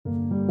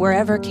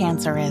Wherever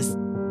cancer is,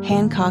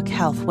 Hancock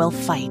Health will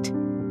fight.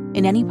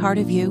 In any part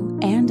of you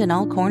and in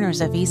all corners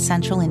of East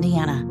Central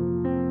Indiana.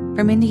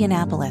 From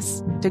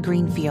Indianapolis to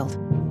Greenfield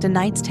to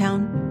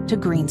Knightstown to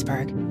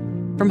Greensburg.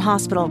 From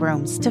hospital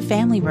rooms to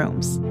family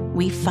rooms,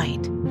 we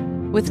fight.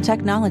 With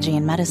technology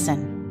and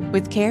medicine,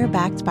 with care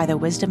backed by the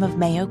wisdom of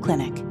Mayo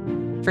Clinic.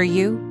 For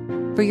you,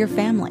 for your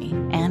family,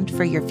 and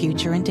for your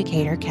future in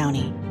Decatur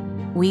County.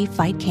 We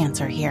fight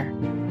cancer here.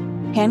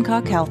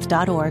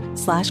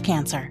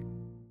 HancockHealth.org/cancer.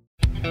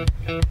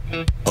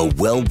 A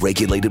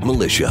well-regulated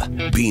militia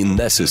being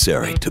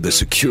necessary to the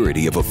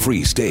security of a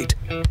free state.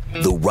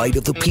 The right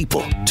of the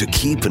people to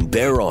keep and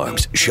bear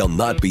arms shall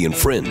not be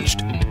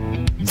infringed.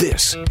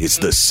 This is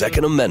the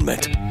Second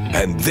Amendment,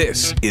 and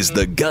this is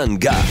the Gun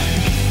Guy.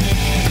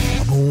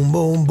 Boom,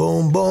 boom,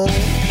 boom, boom.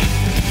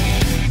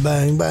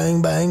 Bang,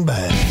 bang, bang,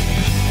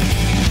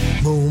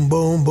 bang. Boom,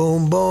 boom,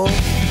 boom, boom.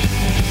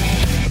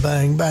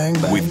 Bang, bang,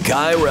 bang. With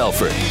Guy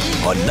Relford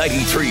on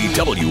 93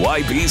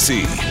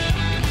 WIBC.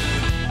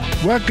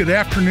 Well, good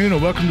afternoon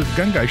and welcome to the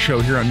Gun Guy Show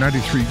here on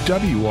 93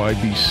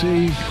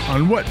 WIBC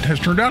on what has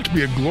turned out to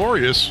be a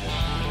glorious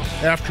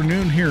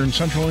afternoon here in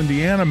central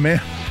Indiana. Man,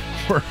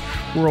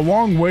 we're a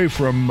long way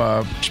from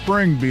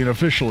spring being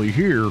officially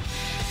here.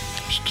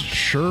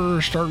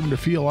 Sure starting to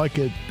feel like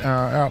it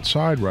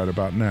outside right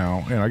about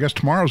now. And I guess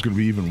tomorrow's going to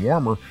be even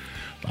warmer.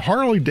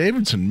 Harley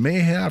Davidson may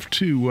have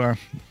to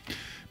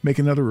make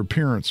another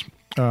appearance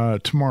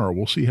tomorrow.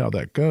 We'll see how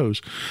that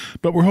goes.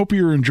 But we hope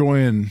you're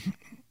enjoying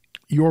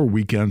your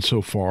weekend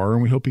so far,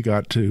 and we hope you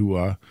got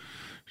to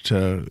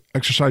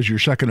exercise your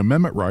Second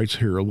Amendment rights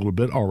here a little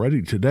bit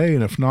already today,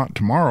 and if not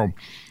tomorrow.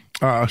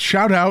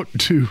 Shout out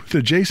to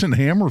the Jason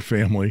Hammer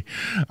family.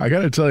 I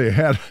got to tell you,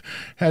 had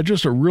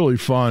just a really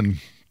fun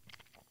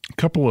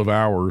couple of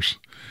hours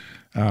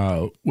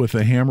with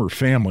the Hammer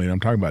family. And I'm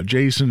talking about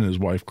Jason, his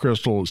wife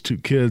Crystal, his two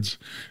kids,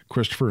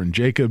 Christopher and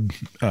Jacob.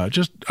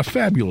 Just a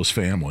fabulous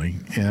family.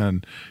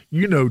 And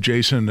you know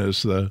Jason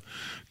as the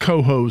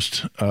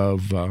co-host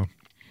of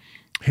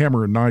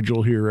Hammer and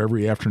Nigel here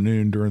every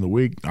afternoon during the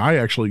week. I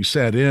actually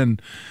sat in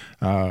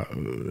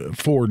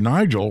for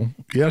Nigel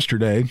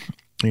yesterday,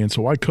 and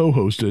so I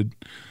co-hosted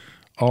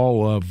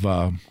all of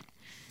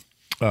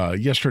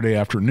yesterday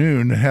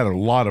afternoon. Had a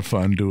lot of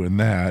fun doing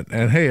that.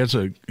 And hey, it's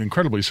an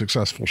incredibly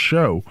successful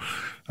show.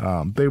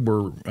 They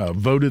were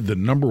voted the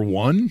number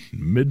one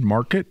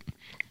mid-market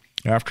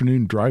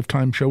afternoon drive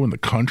time show in the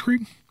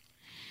country,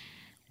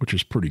 which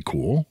is pretty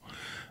cool.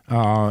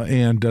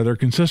 And they're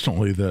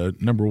consistently the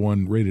number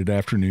one rated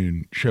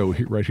afternoon show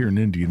right here in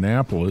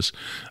Indianapolis,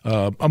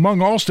 among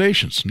all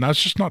stations. And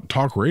that's just not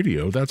talk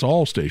radio. That's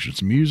all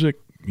stations, music,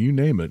 you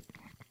name it.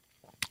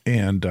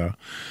 And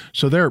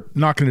so they're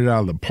knocking it out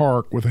of the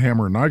park with the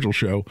Hammer and Nigel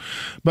show.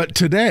 But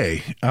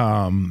today,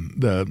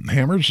 the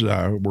Hammers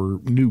were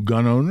new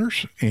gun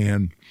owners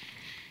and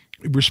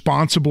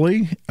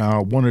responsibly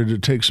wanted to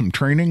take some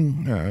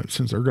training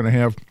since they're going to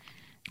have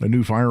a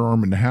new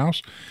firearm in the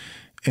house.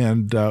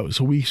 And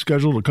so we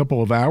scheduled a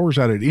couple of hours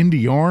out at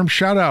Indy Arms.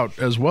 Shout out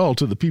as well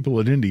to the people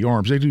at Indy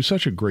Arms. They do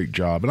such a great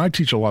job. And I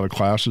teach a lot of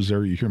classes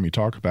there. You hear me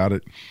talk about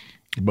it,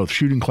 both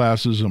shooting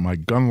classes and my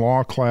gun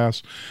law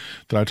class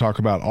that I talk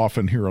about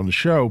often here on the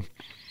show.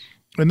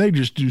 And they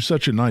just do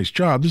such a nice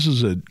job. This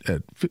is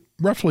at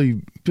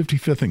roughly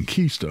 55th and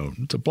Keystone.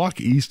 It's a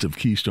block east of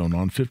Keystone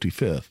on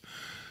 55th.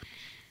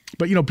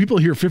 But, you know, people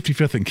hear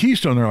 55th and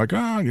Keystone, they're like,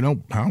 you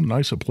know, how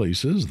nice a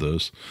place is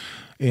this?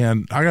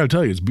 And I got to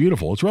tell you, it's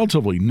beautiful. It's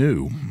relatively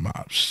new,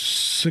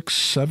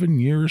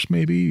 6-7 years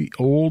maybe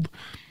old.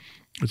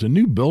 It's a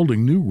new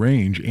building, new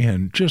range,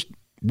 and just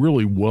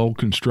really well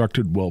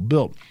constructed, well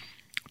built.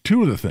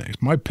 Two of the things,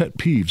 my pet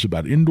peeves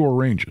about indoor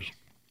ranges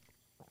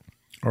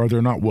are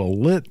they're not well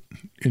lit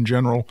in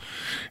general,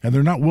 and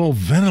they're not well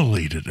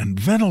ventilated. And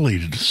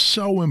ventilated is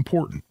so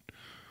important.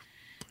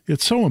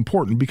 It's so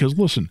important because,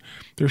 listen,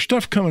 there's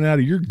stuff coming out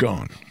of your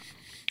gun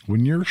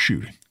when you're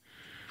shooting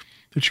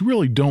that you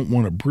really don't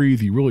want to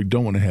breathe, you really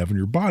don't want to have in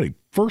your body.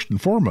 First and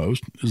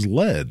foremost is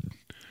lead.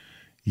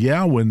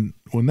 Yeah, when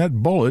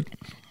that bullet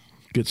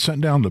gets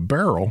sent down the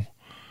barrel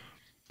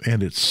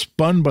and it's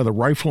spun by the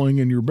rifling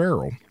in your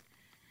barrel,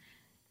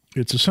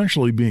 it's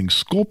essentially being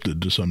sculpted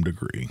to some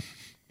degree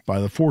by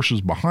the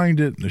forces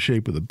behind it and the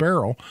shape of the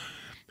barrel,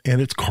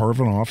 and it's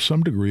carving off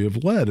some degree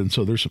of lead. And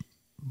so there's some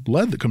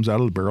lead that comes out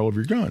of the barrel of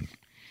your gun.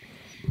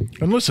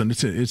 And listen,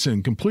 it's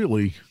in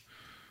completely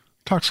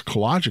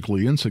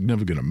toxicologically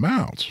insignificant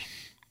amounts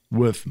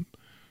with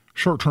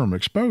short-term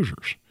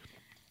exposures.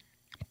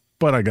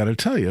 But I got to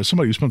tell you, as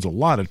somebody who spends a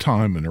lot of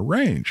time in a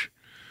range,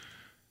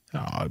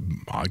 I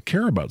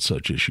care about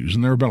such issues.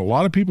 And there have been a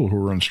lot of people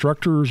who are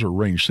instructors or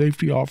range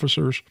safety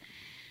officers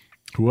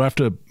who have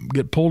to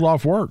get pulled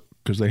off work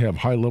because they have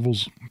high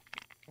levels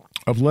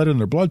of lead in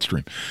their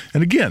bloodstream.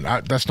 And again,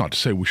 that's not to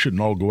say we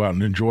shouldn't all go out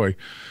and enjoy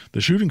the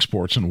shooting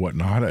sports and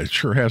whatnot. It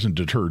sure hasn't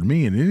deterred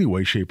me in any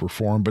way, shape, or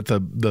form. But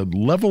the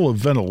level of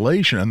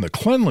ventilation and the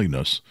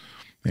cleanliness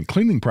and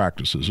cleaning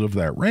practices of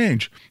that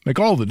range make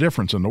all the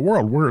difference in the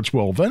world. Where it's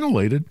well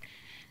ventilated,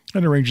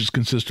 and the range is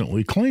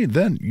consistently clean,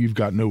 then you've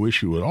got no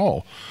issue at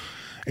all.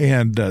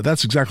 And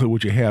that's exactly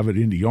what you have at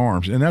Indy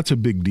Arms, and that's a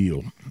big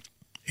deal.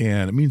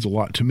 And it means a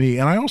lot to me.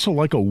 And I also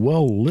like a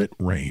well-lit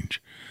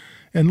range.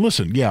 And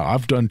listen, yeah,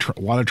 I've done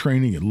a lot of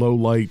training at low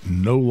light,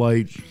 no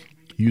light,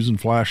 using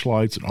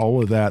flashlights and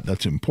all of that.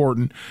 That's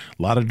important.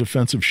 A lot of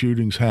defensive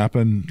shootings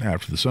happen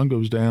after the sun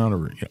goes down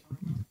or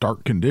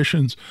dark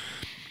conditions.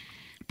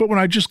 But when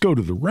I just go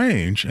to the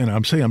range and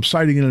I'm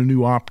sighting in a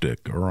new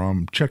optic, or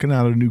I'm checking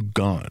out a new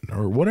gun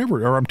or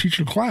whatever, or I'm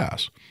teaching a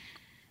class,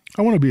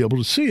 I want to be able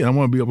to see it. I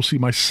want to be able to see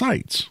my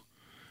sights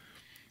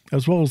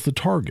as well as the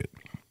target.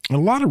 And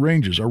a lot of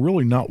ranges are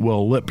really not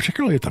well lit,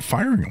 particularly at the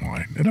firing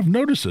line. And I've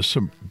noticed this,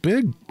 some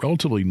big,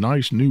 relatively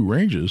nice new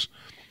ranges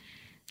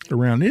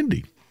around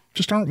Indy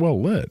just aren't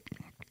well lit.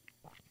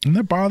 And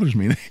that bothers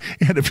me.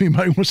 And if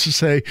anybody wants to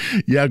say,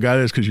 yeah, God,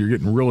 that's because you're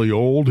getting really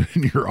old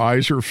and your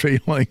eyes are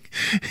failing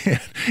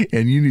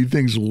and you need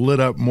things lit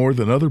up more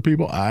than other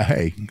people,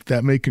 hey,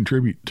 that may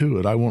contribute to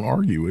it. I won't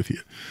argue with you.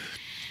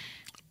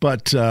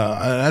 But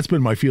that's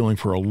been my feeling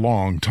for a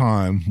long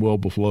time, well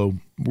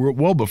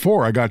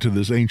before I got to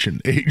this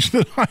ancient age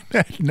that I'm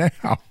at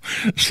now.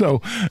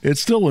 So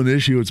it's still an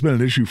issue. It's been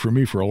an issue for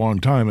me for a long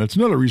time. And it's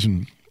another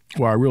reason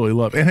why I really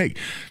love. And hey,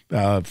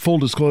 full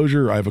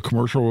disclosure, I have a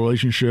commercial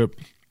relationship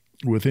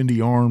with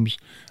Indy Arms.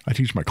 I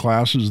teach my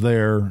classes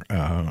there.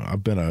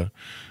 I've been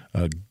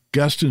a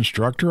guest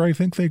instructor, I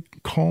think they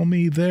call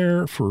me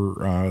there for,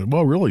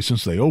 really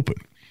since they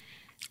opened.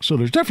 So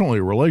there's definitely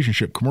a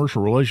relationship,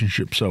 commercial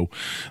relationship. So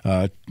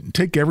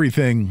take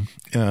everything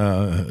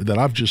that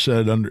I've just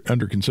said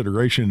under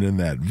consideration in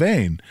that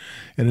vein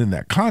and in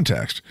that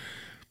context.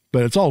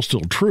 But it's all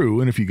still true.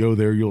 And if you go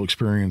there, you'll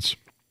experience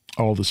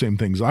all the same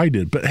things I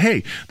did. But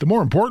hey, the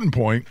more important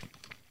point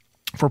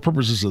for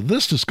purposes of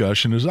this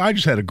discussion is I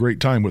just had a great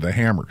time with the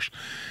Hammers.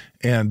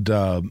 And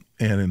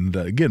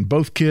again,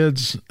 both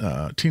kids,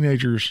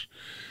 teenagers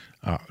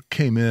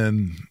came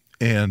in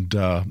and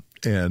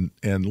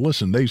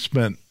listen, they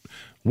spent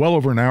well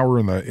over an hour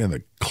in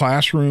the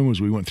classroom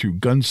as we went through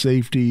gun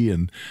safety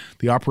and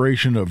the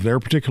operation of their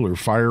particular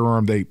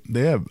firearm. They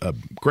have a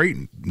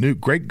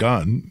great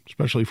gun,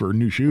 especially for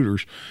new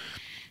shooters,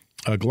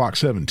 a Glock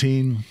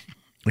 17,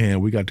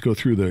 and we got to go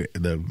through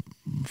the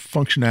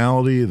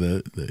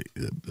functionality,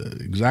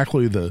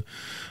 exactly the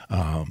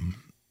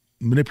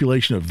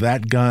manipulation of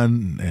that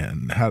gun,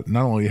 and how,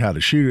 not only how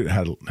to shoot it,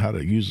 how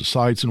to use the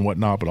sights and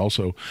whatnot, but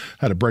also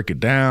how to break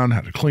it down,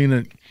 how to clean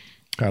it,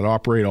 how to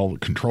operate all the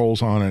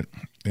controls on it,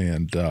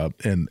 and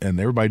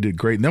everybody did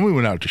great. And then we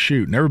went out to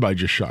shoot, and everybody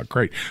just shot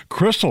great.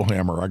 Crystal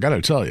Hammer, I got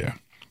to tell you,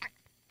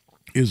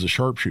 is a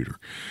sharpshooter.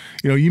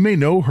 You may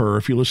know her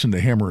if you listen to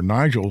Hammer and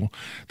Nigel.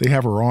 They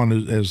have her on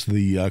as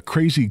the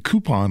crazy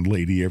coupon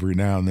lady every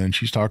now and then.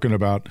 She's talking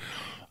about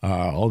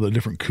all the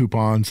different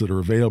coupons that are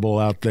available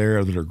out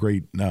there that are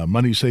great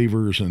money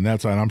savers, and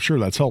I'm sure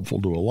that's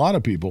helpful to a lot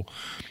of people.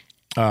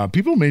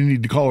 People may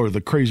need to call her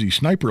the crazy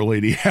sniper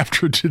lady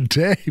after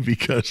today,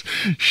 because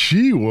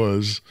she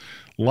was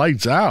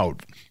lights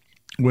out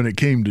when it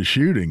came to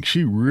shooting.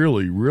 She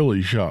really,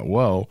 really shot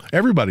well.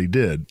 Everybody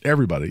did.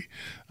 Everybody.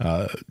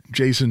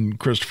 Jason,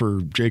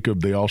 Christopher,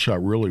 Jacob, they all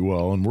shot really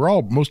well. And we're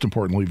all, most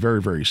importantly,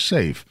 very, very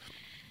safe.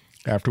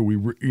 After we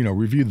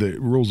reviewed the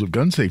rules of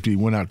gun safety,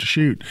 went out to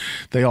shoot,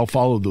 they all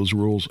followed those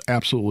rules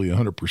absolutely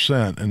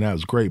 100%, and that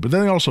was great. But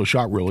then they also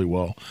shot really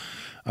well.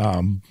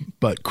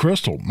 But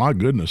Crystal, my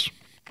goodness,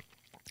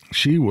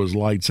 she was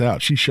lights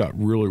out. She shot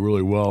really,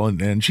 really well,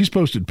 and she's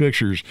posted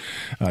pictures.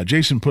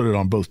 Jason put it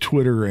on both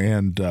Twitter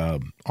and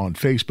on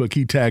Facebook.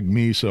 He tagged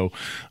me, so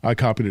I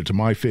copied it to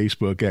my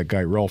Facebook at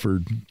Guy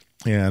Relford,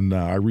 and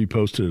I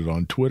reposted it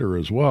on Twitter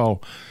as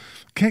well.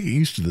 Can't get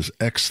used to this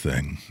X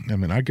thing. I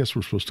mean, I guess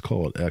we're supposed to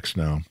call it X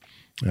now.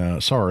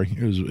 Sorry,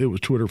 it was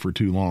Twitter for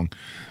too long.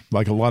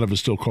 Like a lot of us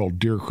still call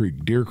Deer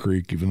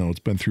Creek, even though it's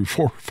been through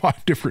 4 or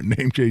 5 different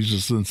name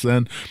changes since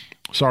then.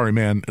 Sorry,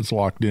 man, it's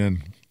locked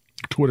in.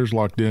 Twitter's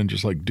locked in,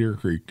 just like Deer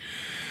Creek.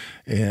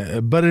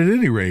 But at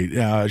any rate,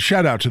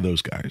 shout out to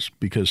those guys,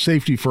 because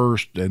safety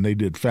first, and they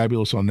did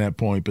fabulous on that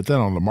point. But then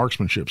on the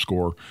marksmanship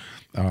score,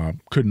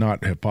 could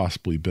not have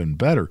possibly been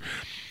better.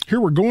 Here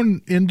we're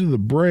going into the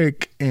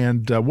break,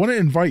 and want to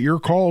invite your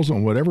calls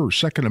on whatever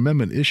Second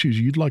Amendment issues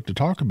you'd like to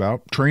talk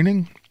about: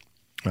 training,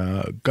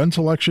 gun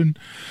selection,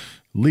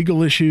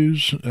 legal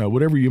issues,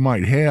 whatever you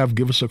might have.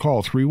 Give us a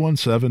call,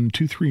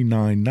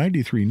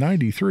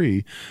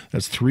 317-239-9393.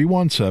 That's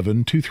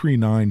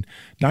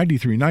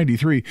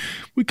 317-239-9393.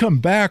 We come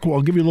back, well,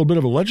 I'll give you a little bit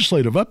of a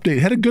legislative update.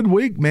 Had a good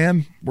week,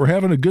 man. We're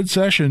having a good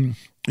session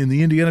in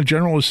the Indiana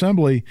General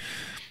Assembly,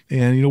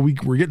 and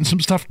we're getting some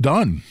stuff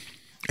done.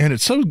 And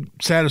it's so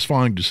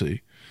satisfying to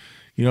see,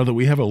 that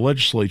we have a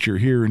legislature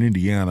here in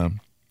Indiana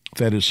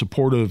that is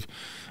supportive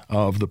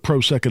of the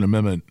pro-Second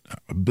Amendment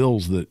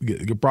bills that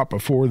get brought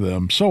before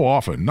them so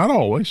often. Not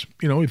always.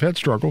 We've had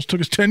struggles. It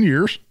took us 10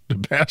 years to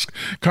pass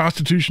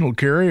constitutional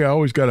carry. I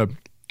always got to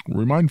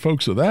remind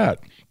folks of that,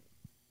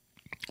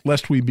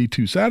 lest we be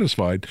too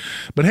satisfied.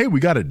 But hey, we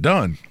got it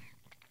done.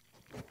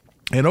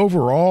 And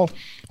overall,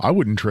 I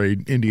wouldn't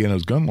trade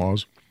Indiana's gun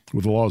laws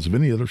with the laws of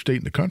any other state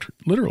in the country,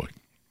 literally.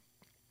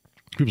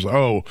 People say,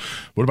 oh,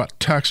 what about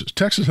Texas?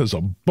 Texas has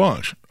a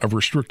bunch of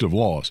restrictive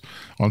laws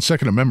on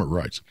Second Amendment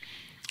rights.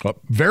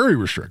 Very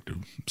restrictive,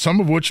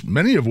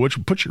 many of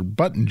which put your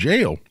butt in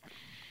jail.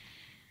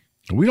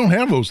 We don't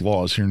have those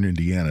laws here in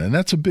Indiana, and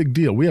that's a big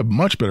deal. We have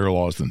much better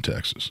laws than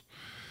Texas.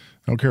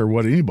 I don't care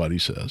what anybody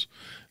says.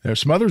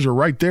 Some others are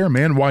right there,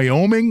 man.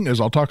 Wyoming, as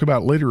I'll talk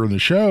about later in the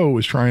show,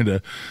 is trying to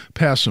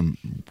pass some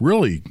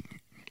really,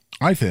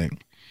 I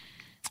think,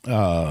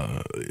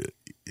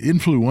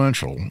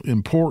 influential,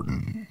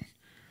 important,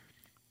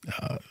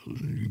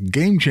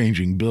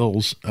 game-changing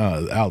bills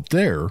out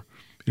there,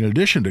 in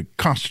addition to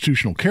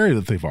constitutional carry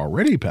that they've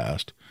already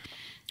passed.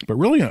 But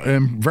really,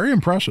 very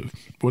impressive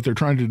what they're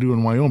trying to do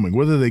in Wyoming.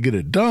 Whether they get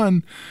it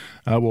done,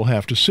 we'll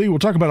have to see. We'll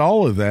talk about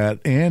all of that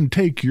and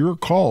take your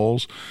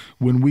calls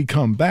when we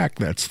come back.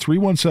 That's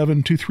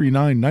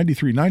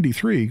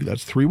 317-239-9393.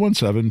 That's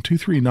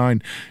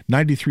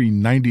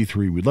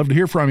 317-239-9393. We'd love to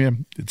hear from you.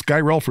 It's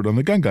Guy Relford on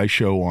The Gun Guy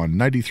Show on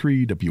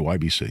 93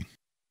 WIBC.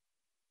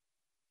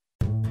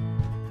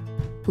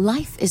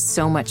 Life is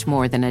so much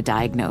more than a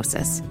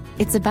diagnosis.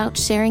 It's about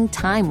sharing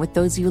time with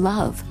those you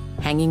love,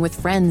 hanging with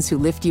friends who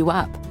lift you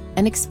up,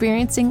 and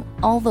experiencing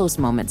all those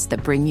moments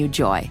that bring you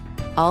joy.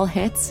 All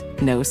hits,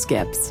 no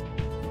skips.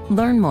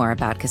 Learn more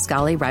about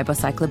Kisqali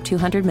Ribociclib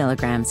 200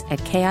 milligrams at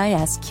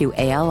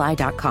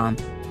KISQALI.com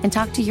and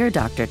talk to your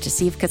doctor to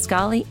see if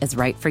Kisqali is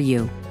right for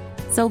you.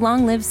 So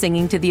long live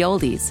singing to the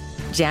oldies,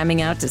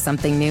 jamming out to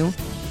something new,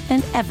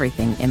 and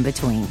everything in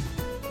between.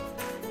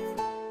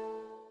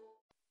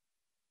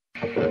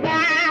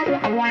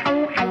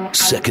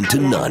 Second to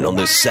none on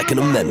the Second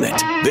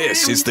Amendment.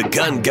 This is The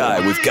Gun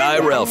Guy with Guy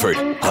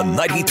Relford on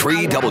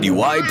 93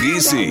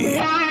 WIBC.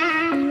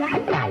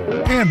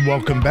 And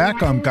welcome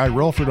back. I'm Guy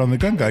Relford on The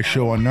Gun Guy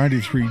Show on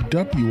 93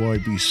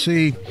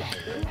 WIBC.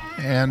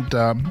 And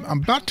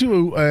I'm about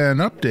to an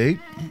update,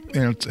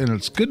 and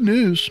it's good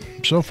news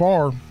so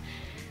far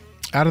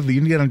out of the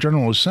Indiana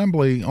General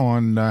Assembly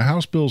on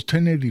House Bills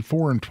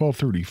 1084 and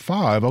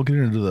 1235. I'll get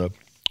into the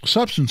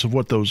substance of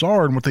what those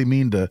are and what they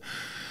mean to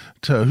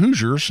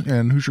Hoosiers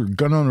and Hoosier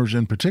gun owners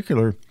in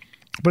particular.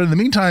 But in the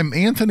meantime,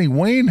 Anthony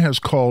Wayne has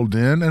called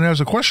in and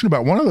has a question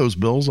about one of those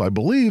bills, I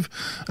believe.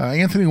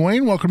 Anthony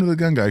Wayne, welcome to the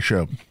Gun Guy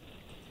Show.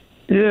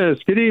 Yes,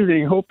 good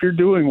evening. Hope you're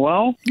doing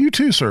well. You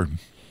too, sir.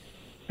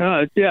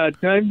 Yeah,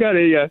 I've got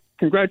a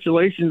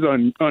congratulations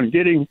on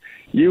getting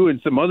you and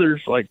some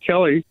others like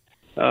Kelly,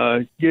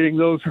 getting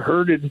those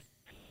herded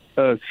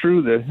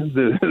through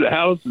the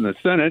House and the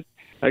Senate.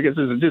 I guess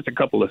there's just a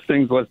couple of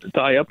things left to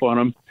tie up on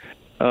them.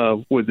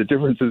 With the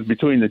differences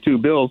between the two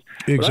bills.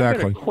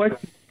 Exactly.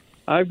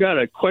 I've got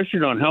a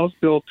question on House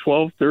Bill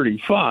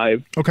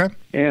 1235. Okay.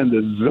 And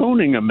the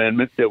zoning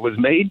amendment that was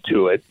made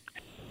to it.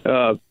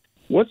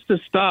 What's to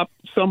stop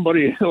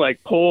somebody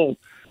like Cole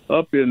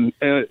up in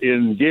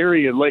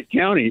Gary and Lake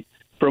County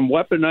from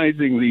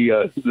weaponizing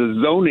the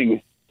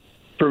zoning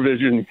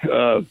provision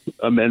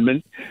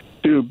amendment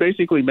to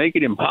basically make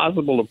it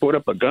impossible to put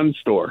up a gun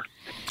store?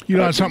 You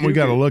know, that's something we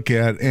got to look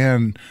at,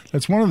 and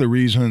that's one of the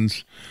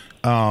reasons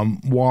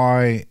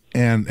why,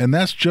 and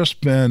that's just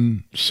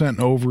been sent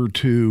over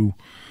to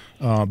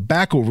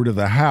back over to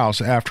the House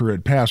after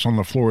it passed on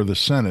the floor of the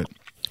Senate.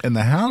 And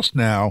the House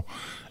now,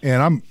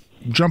 and I'm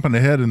jumping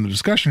ahead in the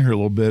discussion here a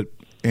little bit,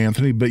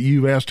 Anthony, but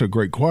you've asked a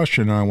great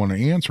question, and I want to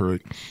answer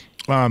it.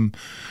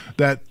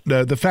 That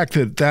the fact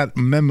that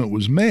amendment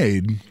was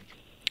made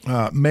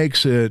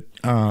makes it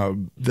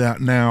that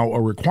now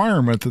a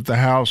requirement that the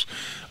House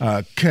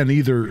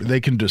they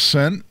can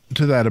dissent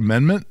to that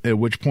amendment, at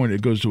which point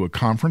it goes to a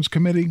conference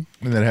committee,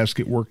 and that has to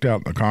get worked out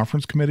in the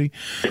conference committee,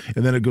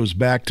 and then it goes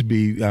back to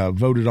be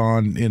voted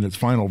on in its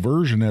final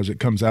version as it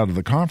comes out of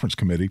the conference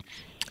committee.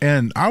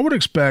 And I would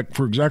expect,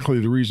 for exactly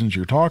the reasons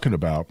you're talking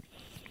about,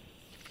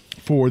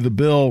 for the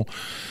bill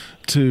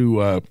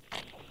to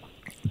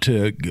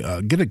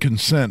get a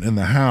consent in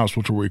the House,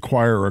 which will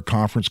require a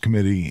conference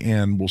committee,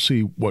 and we'll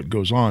see what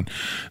goes on.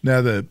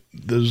 Now, the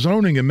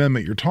zoning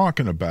amendment you're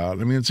talking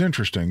about, I mean, it's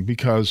interesting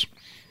because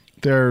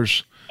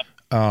there's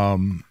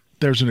an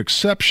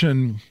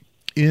exception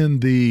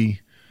in the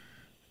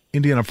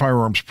Indiana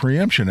Firearms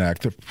Preemption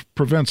Act that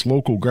prevents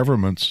local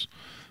governments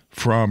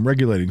from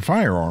regulating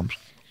firearms.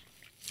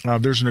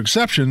 There's an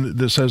exception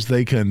that says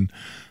they can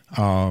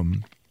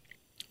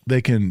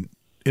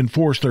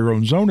enforce their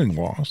own zoning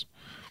laws.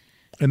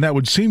 And that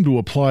would seem to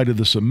apply to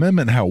this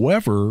amendment.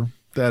 However,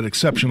 that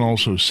exception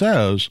also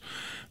says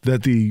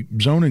that the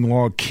zoning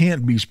law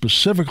can't be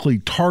specifically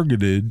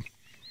targeted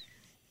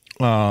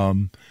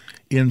in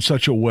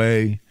such a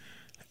way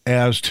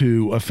as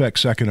to affect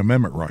Second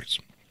Amendment rights.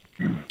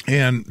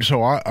 And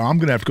so I'm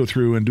going to have to go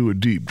through and do a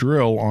deep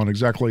drill on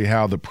exactly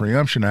how the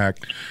Preemption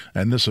Act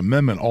and this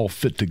amendment all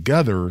fit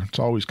together. It's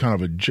always kind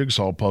of a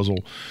jigsaw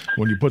puzzle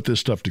when you put this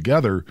stuff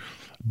together.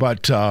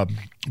 But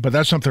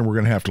that's something we're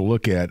going to have to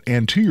look at.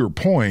 And to your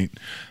point,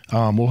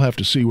 we'll have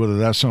to see whether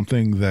that's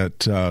something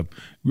that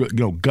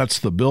guts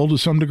the bill to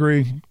some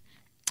degree,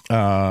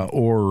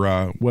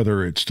 or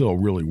whether it still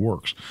really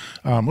works.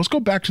 Let's go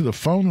back to the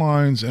phone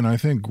lines, and I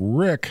think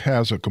Rick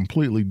has a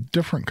completely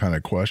different kind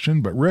of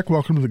question. But Rick,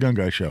 welcome to the Gun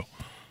Guy Show.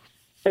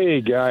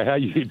 Hey, Guy, how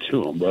you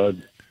doing,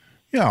 bud?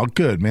 Yeah,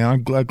 good, man.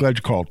 I'm glad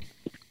you called.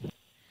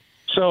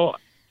 So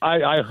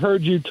I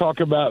heard you talk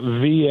about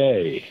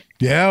VA.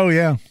 Yeah, oh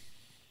yeah.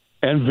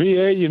 And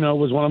VA,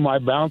 was one of my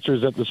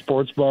bouncers at the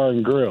Sports Bar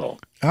and Grill.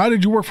 How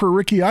did you work for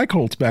Ricky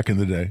Eichholz back in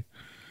the day?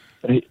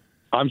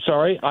 I'm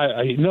sorry.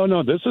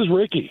 No, this is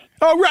Ricky.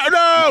 Oh,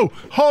 no!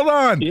 Hold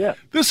on. Yeah.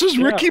 This is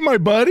Ricky, my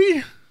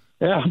buddy?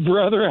 Yeah,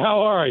 brother,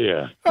 how are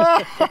you?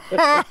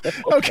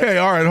 Okay,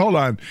 all right, hold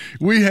on.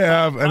 We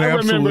have an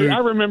absolute... I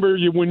remember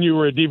you when you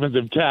were a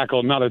defensive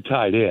tackle, not a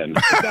tight end.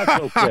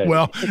 That's okay.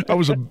 Well, I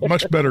was a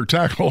much better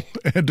tackle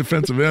and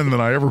defensive end than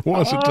I ever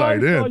was a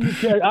tight end.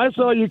 I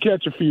saw you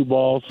catch a few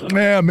balls.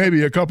 Yeah,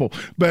 maybe a couple.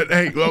 But,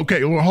 hey,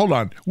 okay, well, hold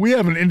on. We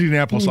have an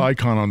Indianapolis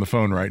icon on the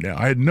phone right now.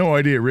 I had no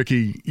idea,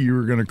 Ricky, you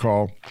were going to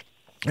call.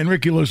 And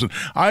Ricky, listen,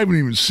 I haven't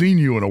even seen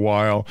you in a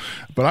while,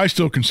 but I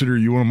still consider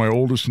you one of my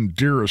oldest and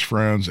dearest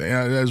friends,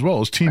 as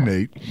well as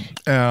teammate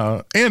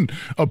and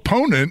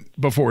opponent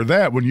before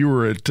that when you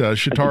were at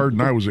Chittard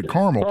and I was at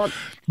Carmel.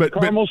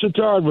 Carmel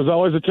Chittard was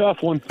always a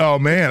tough one. Oh,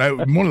 man,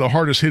 one of the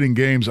hardest hitting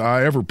games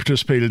I ever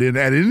participated in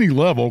at any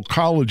level,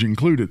 college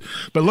included.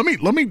 But let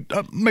me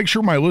make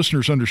sure my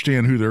listeners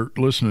understand who they're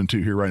listening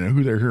to here right now,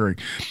 who they're hearing.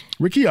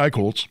 Ricky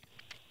Eichholz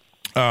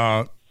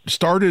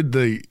started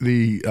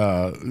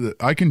the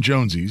Ike and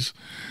Jonesies,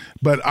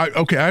 but I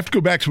have to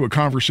go back to a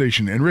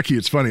conversation. And Ricky,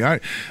 it's funny.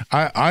 I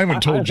haven't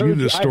told you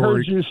this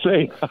story.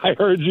 I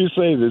heard you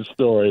say this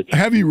story.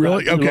 Have you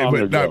really?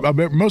 Okay,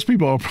 but most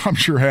people I'm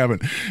sure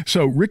haven't.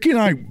 So Ricky and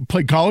I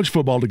played college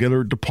football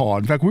together at DePaul.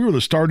 In fact, we were the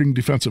starting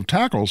defensive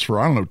tackles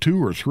for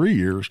 2 or 3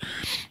 years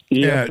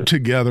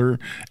together.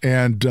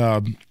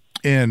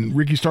 And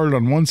Ricky started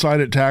on one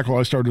side at tackle.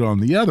 I started on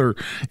the other.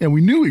 And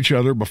we knew each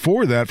other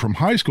before that from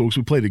high school because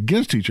we played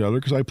against each other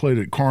because I played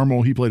at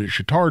Carmel, he played at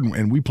Chittard,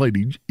 and we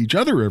played each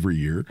other every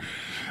year.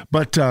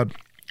 But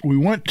we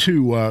went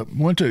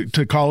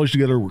to college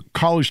together,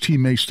 college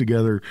teammates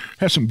together,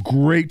 had some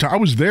great time. I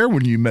was there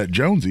when you met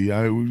Jonesy.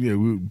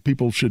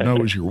 People should know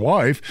as your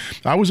wife.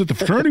 I was at the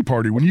fraternity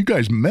party when you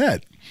guys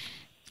met.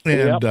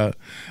 And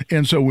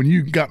so when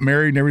you got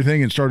married and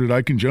everything and started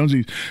Ike and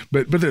Jonesy,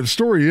 but the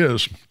story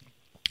is,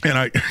 and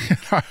I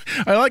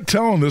like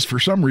telling this for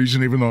some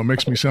reason, even though it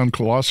makes me sound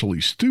colossally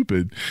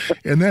stupid,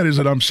 and that is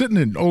that I'm sitting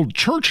in old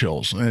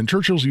Churchill's, and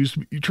Churchill's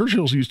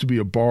used to be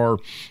a bar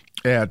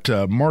at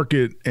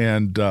Market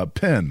and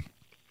Penn.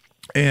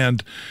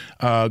 And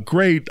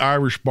great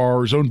Irish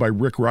bars owned by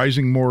Rick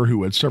Risingmore,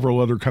 who had several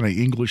other kind of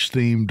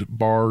English-themed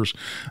bars,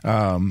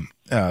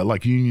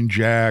 like Union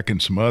Jack and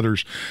some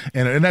others,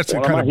 and that's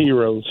one of my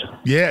heroes.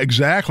 Yeah,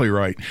 exactly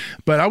right.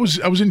 But I was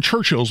in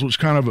Churchill's, which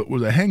kind of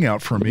was a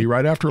hangout for me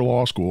right after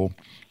law school,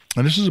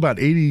 and this is about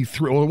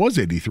 83. Well, it was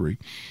 83.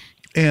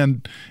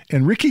 And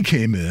Ricky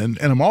came in,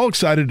 and I'm all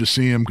excited to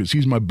see him because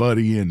he's my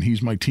buddy and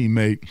he's my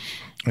teammate.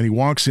 And he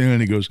walks in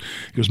and he goes,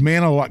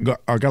 man, I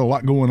got a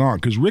lot going on,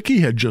 because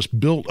Ricky had just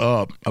built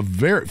up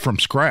from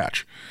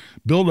scratch.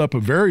 Built up a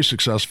very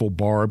successful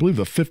bar, I believe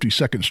the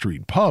 52nd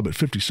Street Pub at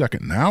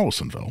 52nd in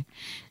Allisonville,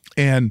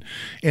 and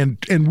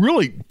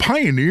really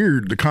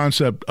pioneered the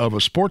concept of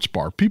a sports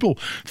bar. People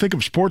think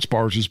of sports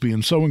bars as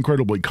being so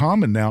incredibly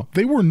common now.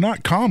 They were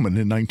not common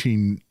in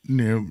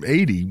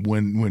 1980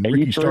 when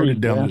Ricky started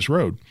down this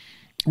road.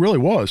 Really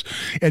was.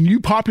 And you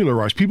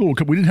popularized, people would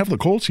come, we didn't have the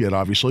Colts yet,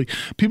 obviously.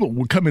 People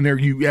would come in there,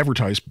 you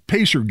advertise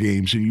Pacer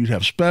games, and you'd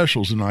have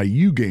specials and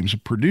IU games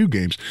and Purdue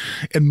games,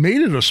 and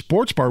made it a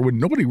sports bar when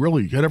nobody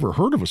really had ever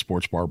heard of a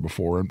sports bar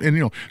before. And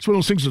it's one of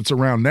those things that's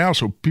around now,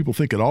 so people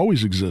think it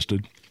always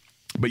existed.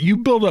 But you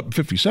built up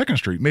 52nd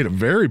Street, made it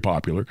very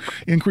popular,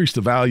 increased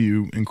the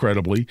value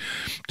incredibly,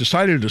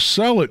 decided to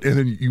sell it, and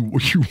then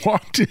you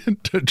walked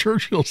into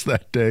Churchill's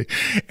that day,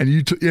 and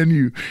you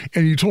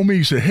told me,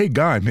 you said, "Hey,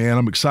 Guy, man,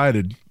 I'm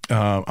excited.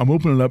 I'm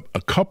opening up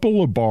a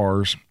couple of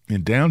bars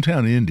in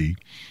downtown Indy,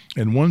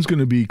 and one's going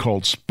to be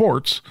called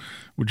Sports,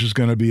 which is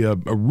going to be a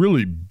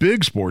really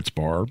big sports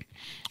bar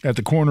at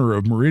the corner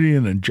of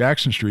Meridian and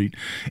Jackson Street,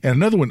 and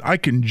another one,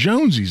 Ike and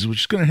Jonesy's,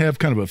 which is going to have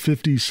kind of a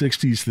 50s,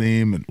 60s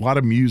theme and a lot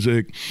of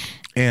music,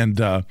 and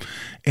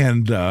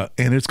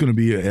it's going to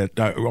be at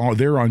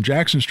there on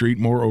Jackson Street,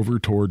 more over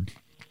toward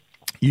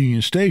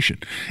Union Station."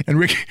 And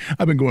Rick,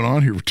 I've been going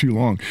on here for too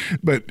long,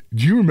 but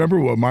do you remember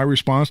what my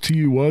response to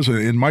you was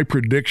and my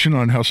prediction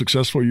on how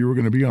successful you were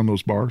going to be on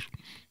those bars?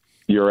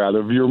 You're out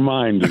of your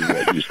mind, is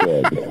what you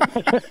said.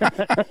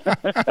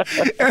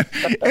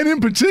 and in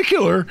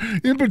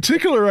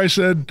particular, I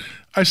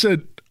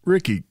said,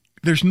 Ricky,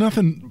 there's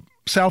nothing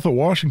south of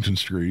Washington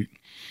Street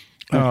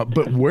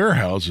but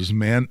warehouses,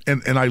 man.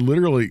 And I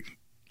literally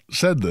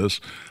said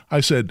this. I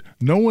said,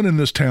 no one in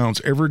this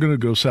town's ever going to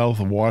go south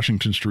of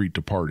Washington Street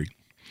to party.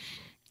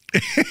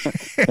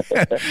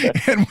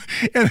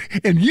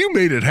 and you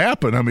made it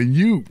happen. I mean,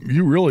 you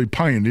really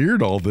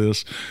pioneered all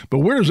this. But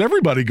where does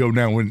everybody go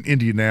now in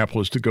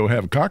Indianapolis to go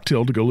have a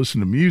cocktail, to go listen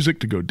to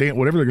music, to go dance,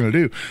 whatever they're going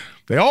to do?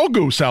 They all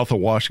go south of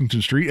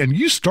Washington Street, and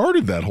you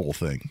started that whole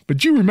thing.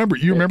 But you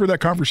remember that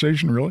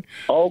conversation, really?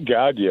 Oh,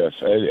 God, yes.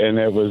 And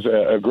it was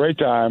a great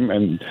time.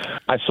 And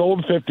I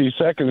sold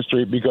 52nd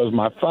Street because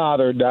my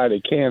father died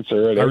of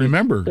cancer at I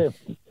remember.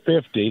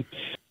 50.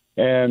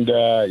 And,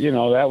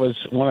 that was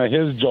one of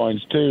his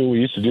joints, too. We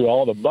used to do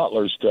all the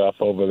Butler stuff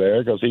over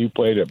there because he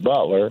played at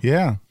Butler.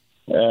 Yeah.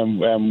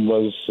 And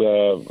was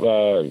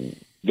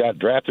got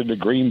drafted to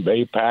Green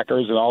Bay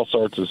Packers and all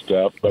sorts of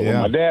stuff. But when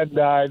my dad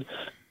died,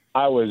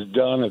 I was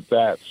done at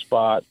that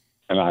spot,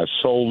 and I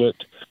sold it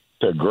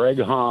to Greg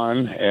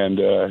Hahn and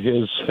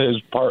his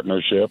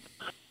partnership.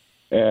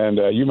 And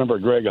you remember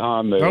Greg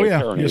Hahn, the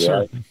attorney, yes,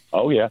 right? Sir.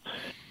 Oh, yeah.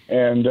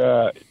 And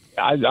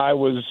I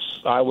was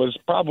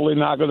probably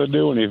not going to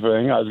do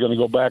anything. I was going to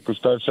go back and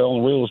start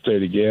selling real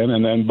estate again.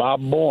 And then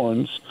Bob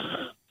Bournes,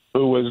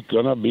 who was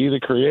going to be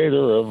the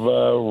creator of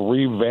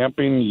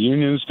revamping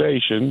Union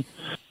Station,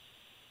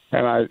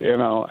 and I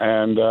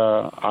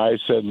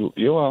said, I'm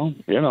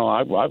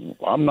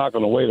not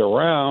going to wait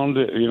around.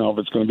 If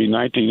it's going to be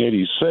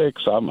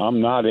 1986, I'm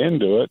not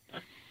into it.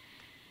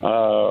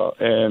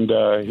 And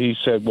he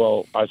said,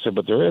 well, I said,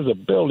 but there is a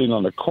building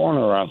on the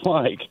corner I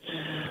like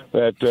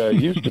that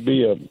used to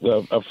be a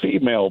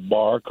female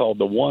bar called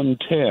the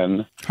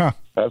 110. Huh.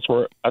 That's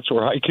where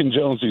Ike and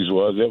Jonesy's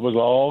was. It was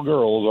all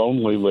girls,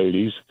 only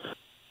ladies.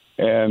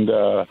 And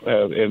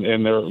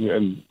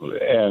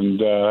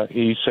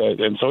he said,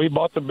 and so he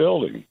bought the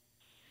building,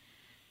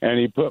 and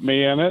he put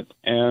me in it,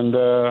 and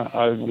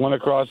I went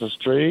across the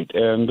street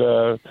and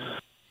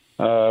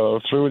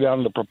threw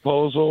down the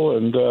proposal,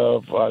 and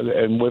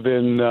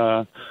within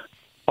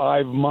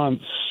 5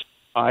 months,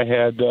 I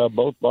had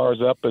both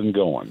bars up and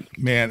going.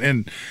 Man,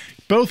 and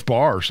both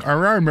bars. I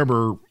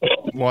remember,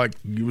 like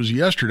it was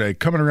yesterday,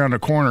 coming around the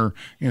corner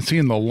and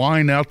seeing the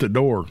line out the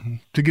door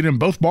to get in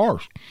both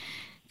bars.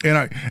 And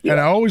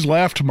I always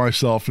laughed to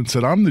myself and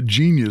said, I'm the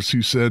genius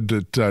who said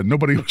that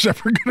nobody was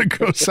ever going to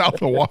go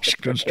south of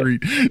Washington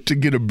Street to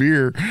get a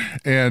beer.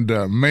 And,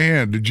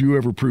 man, did you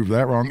ever prove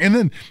that wrong. And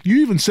then you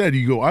even said,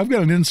 I've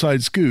got an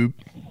inside scoop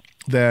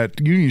that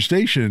Union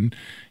Station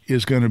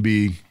is going to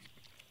be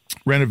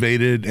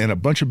renovated and a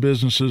bunch of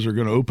businesses are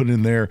going to open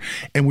in there.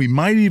 And we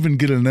might even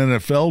get an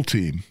NFL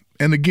team.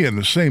 And again,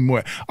 the same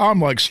way,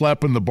 I'm like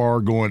slapping the bar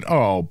going,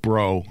 oh,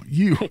 bro,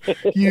 you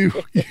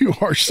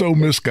are so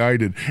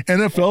misguided.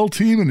 NFL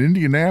team in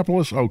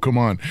Indianapolis? Oh, come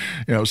on.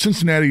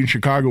 Cincinnati and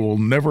Chicago will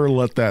never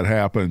let that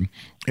happen.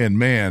 And,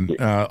 man,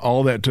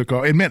 all that took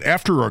off. And, man,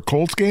 after a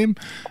Colts game,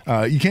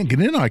 you can't get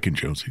in Ike and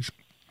Jonesy's.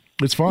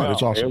 It's fun. No,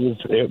 it's awesome.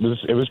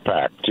 It was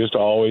packed. Just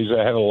always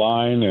had a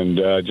line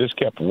and just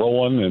kept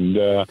rolling. And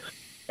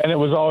it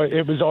was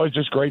always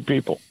just great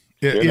people.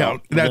 Yeah,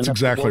 that's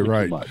exactly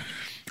right.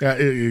 Yeah,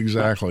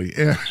 exactly.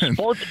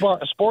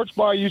 Sports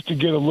bar used to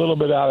get a little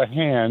bit out of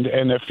hand,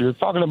 and if you're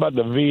talking about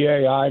the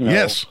VA, I know.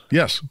 Yes.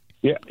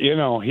 Yeah,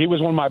 he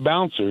was one of my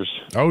bouncers.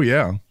 Oh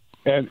yeah.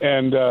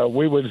 And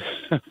we would,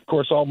 of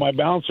course, all my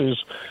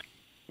bouncers,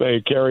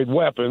 they carried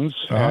weapons,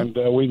 and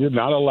we did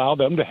not allow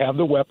them to have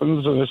the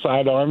weapons and the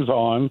sidearms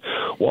on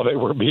while they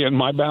were being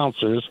my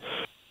bouncers.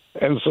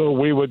 And so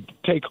we would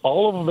take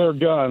all of their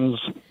guns.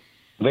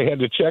 They had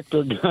to check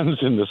their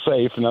guns in the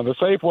safe. Now, the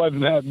safe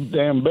wasn't that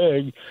damn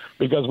big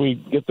because we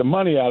get the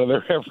money out of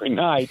there every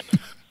night,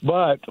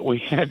 but we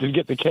had to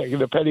get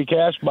the petty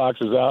cash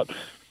boxes out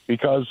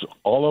because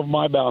all of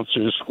my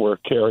bouncers were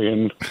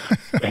carrying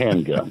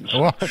handguns.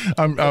 Well,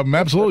 I'm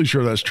absolutely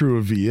sure that's true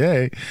of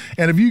VA.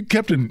 And have you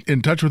kept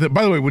in touch with him?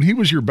 By the way, when he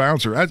was your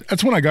bouncer,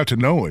 that's when I got to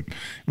know him,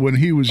 when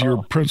he was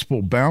your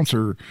principal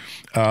bouncer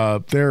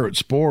there at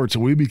Sports,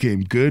 and we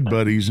became good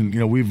buddies.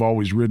 And, we've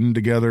always ridden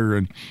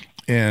together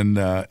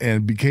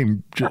and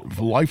became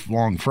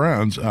lifelong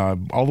friends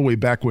all the way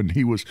back when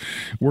he was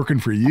working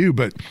for you.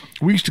 But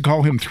we used to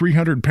call him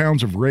 300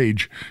 pounds of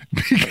rage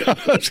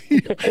because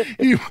he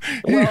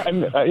well,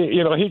 and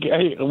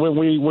when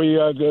we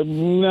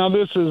now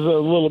this is a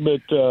little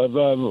bit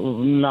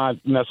not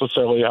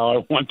necessarily how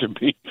I want to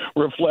be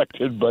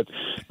reflected, but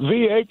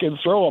VA can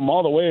throw him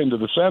all the way into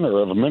the center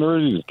of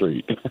Meridian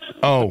Street.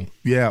 Oh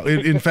yeah,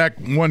 in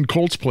fact, one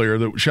Colts player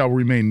that shall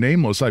remain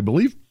nameless, I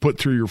believe, put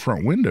through your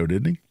front window,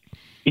 didn't he?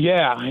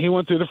 Yeah, he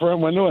went through the front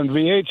window, and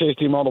VA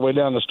chased him all the way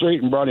down the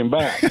street and brought him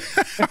back.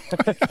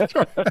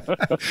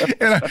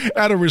 And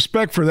out of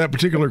respect for that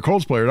particular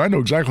Colts player, I know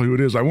exactly who it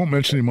is. I won't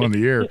mention him on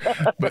the air,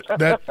 but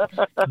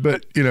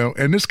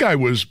and this guy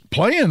was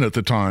playing at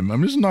the time. I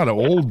mean, this is not an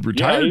old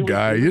retired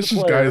guy. This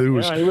is a guy who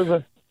was.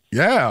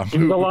 Yeah, he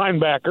was a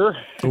linebacker.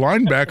 A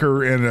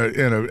linebacker and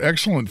an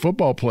excellent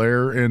football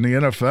player in the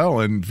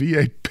NFL, and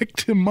VA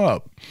picked him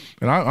up.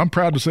 And I'm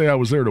proud to say I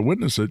was there to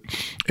witness it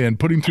and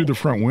put him through the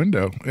front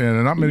window.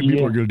 And not many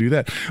people are going to do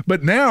that.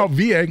 But now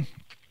VA,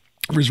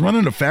 He's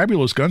running a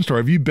fabulous gun store.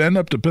 Have you been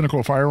up to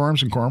Pinnacle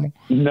Firearms in Carmel?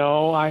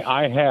 No,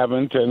 I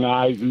haven't, and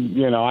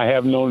I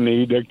have no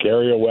need to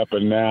carry a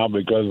weapon now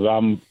because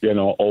I'm,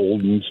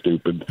 old and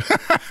stupid.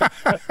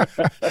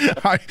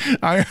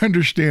 I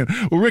understand.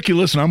 Well, Ricky,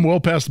 listen, I'm well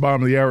past the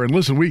bottom of the hour, and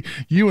listen,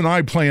 you and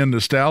I playing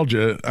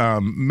nostalgia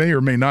may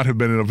or may not have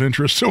been of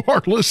interest to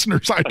our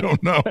listeners. I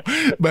don't know,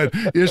 but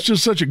it's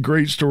just such a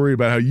great story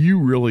about how you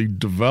really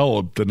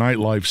developed the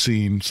nightlife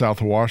scene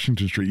south of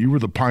Washington Street. You were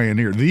the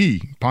pioneer,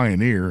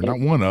 not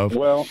one of.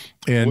 Well,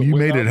 and you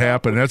made it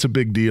happen. That's a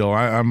big deal.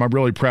 I'm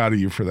really proud of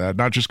you for that.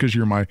 Not just because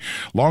you're my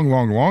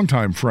long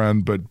time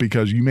friend, but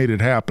because you made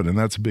it happen, and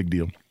that's a big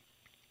deal.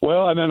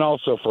 Well, and then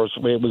also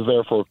it was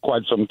there for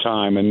quite some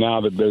time, and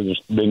now that there's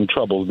been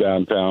troubles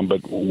downtown,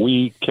 but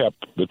we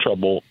kept the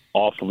trouble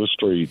off of the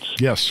streets.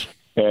 Yes.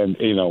 And,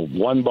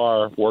 one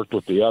bar worked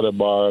with the other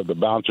bar. The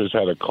bouncers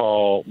had a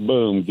call.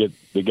 Boom, get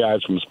the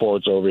guys from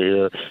sports over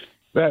here.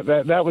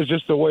 That was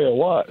just the way it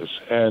was.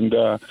 And,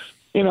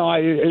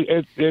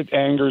 it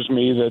angers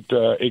me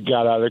that it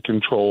got out of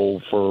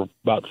control for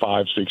about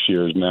 5-6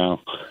 years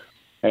now.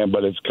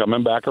 But it's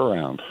coming back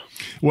around.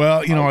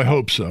 Well, I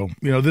hope so.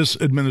 This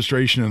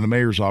administration and the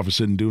mayor's office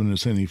isn't doing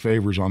us any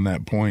favors on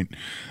that point.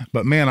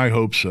 But, man, I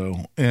hope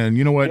so. And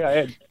you know what?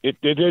 Yeah,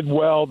 it did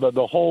well.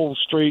 The whole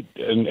street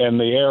and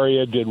the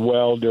area did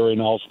well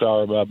during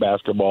All-Star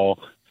basketball.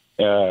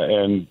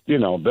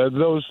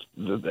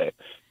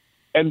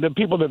 And the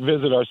people that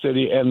visit our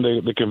city and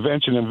the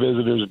Convention and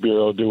Visitors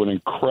Bureau do an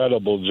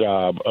incredible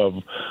job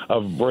of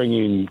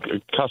bringing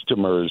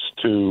customers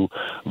to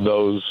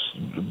those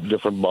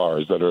different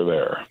bars that are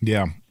there.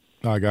 Yeah,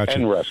 I got you.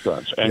 And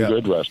restaurants, and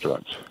good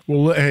restaurants.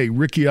 Well, hey,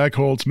 Ricky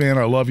Eichholz, man,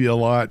 I love you a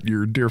lot.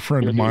 You're a dear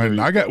friend of mine.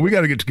 We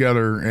got to get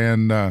together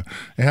and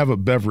have a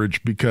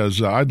beverage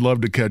because I'd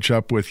love to catch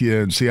up with you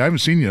and see. I haven't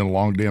seen you in a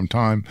long damn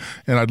time,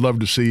 and I'd love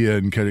to see you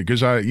and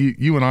because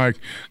you and I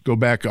go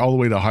back all the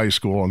way to high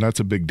school, and that's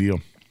a big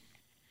deal.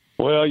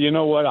 Well, you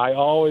know what? I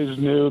always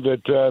knew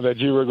that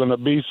you were going to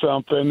be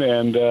something,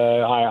 and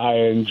I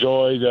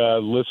enjoyed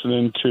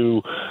listening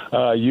to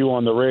you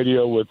on the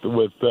radio with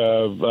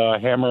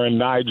Hammer and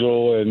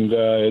Nigel, and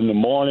in the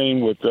morning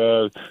with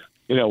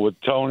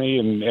Tony,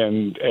 and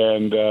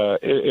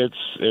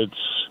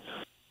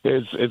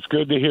it's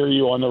good to hear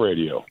you on the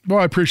radio. Well,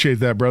 I appreciate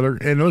that, brother.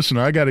 And listen,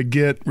 I got to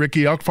get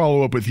Ricky. I'll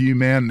follow up with you,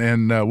 man,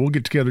 and we'll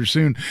get together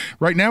soon.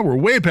 Right now, we're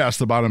way past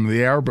the bottom of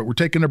the hour, but we're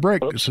taking a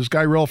break. This is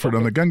Guy Relford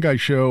on the Gun Guy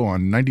Show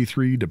on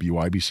 93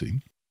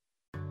 WIBC.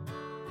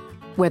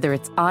 Whether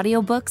it's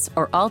audiobooks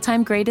or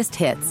all-time greatest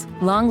hits,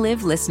 long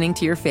live listening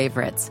to your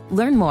favorites.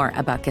 Learn more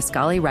about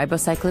Kisqali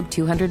Ribociclib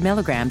 200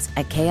 milligrams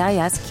at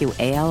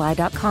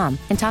KISQALI.com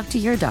and talk to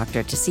your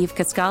doctor to see if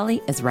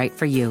Kisqali is right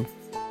for you.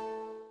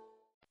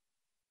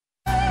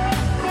 The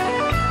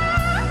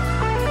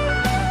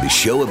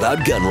show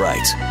about gun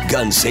rights,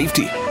 gun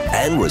safety,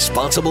 and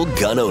responsible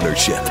gun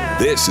ownership.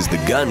 This is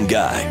The Gun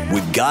Guy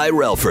with Guy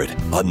Relford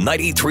on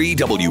 93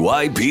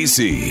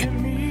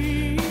 WIBC.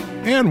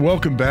 And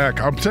welcome back.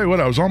 I'll tell you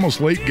what, I was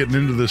almost late getting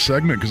into this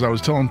segment because I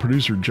was telling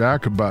producer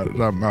Jack about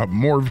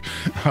more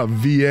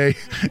VA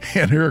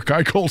and Eric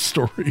Eichholz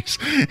stories.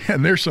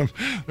 And there's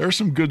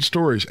some good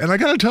stories. And I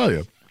got to tell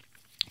you,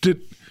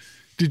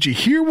 did you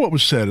hear what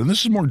was said? And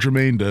this is more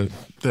germane to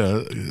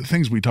the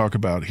things we talk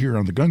about here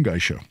on the Gun Guy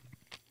Show.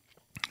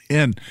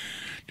 And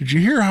did you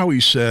hear how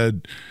he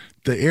said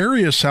the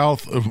area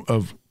south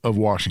of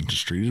Washington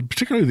Street,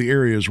 particularly the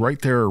areas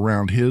right there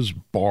around his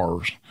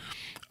bars,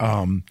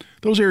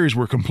 those areas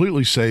were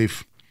completely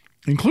safe,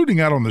 including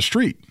out on the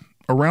street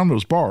around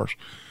those bars,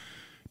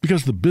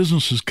 because the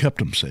businesses kept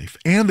them safe.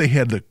 And they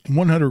had the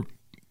 100%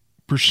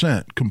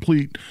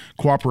 complete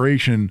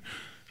cooperation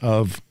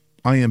of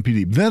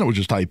IMPD. Then it was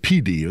just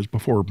IPD. It was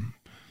before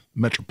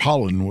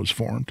Metropolitan was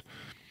formed.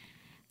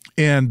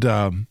 And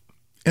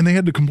they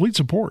had the complete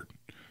support.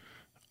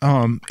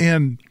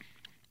 And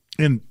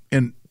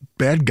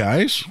bad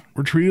guys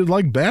were treated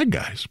like bad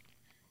guys.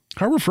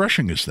 How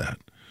refreshing is that?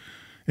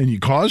 And you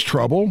cause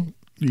trouble,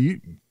 you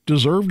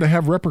deserve to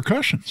have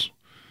repercussions.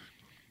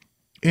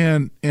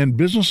 And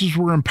businesses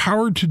were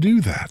empowered to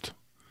do that.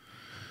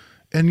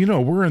 And,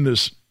 we're in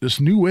this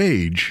new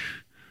age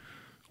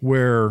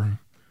where,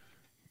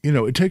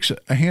 it takes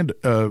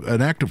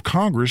an act of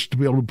Congress to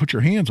be able to put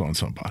your hands on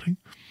somebody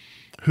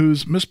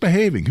who's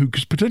misbehaving,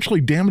 who's potentially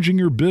damaging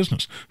your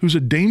business, who's a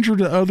danger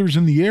to others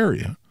in the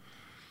area.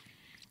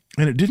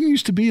 And it didn't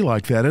used to be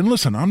like that. And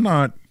listen, I'm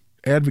not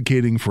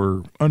advocating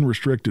for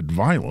unrestricted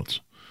violence,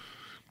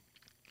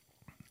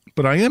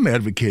 but I am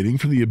advocating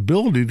for the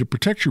ability to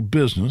protect your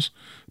business,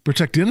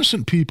 protect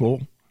innocent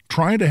people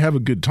trying to have a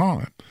good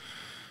time,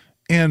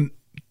 and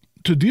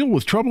to deal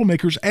with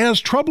troublemakers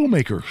as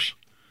troublemakers.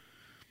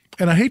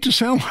 And I hate to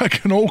sound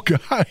like an old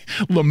guy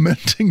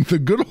lamenting the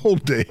good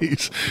old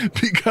days,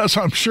 because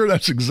I'm sure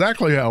that's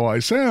exactly how I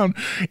sound.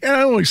 And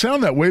I only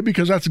sound that way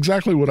because that's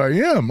exactly what I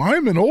am.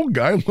 I'm an old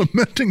guy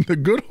lamenting the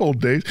good old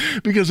days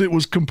because it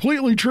was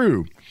completely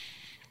true.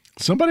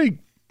 Somebody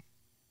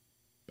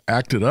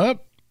acted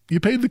up, you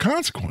paid the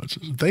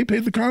consequences. They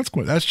paid the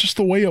consequence. That's just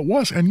the way it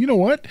was. And you know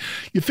what?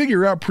 You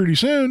figure out pretty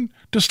soon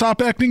to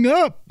stop acting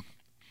up.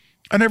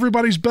 And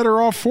everybody's better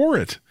off for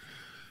it.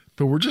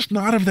 But we're just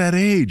not of that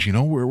age, you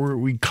know, where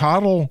we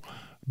coddle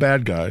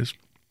bad guys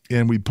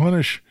and we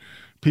punish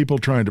people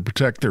trying to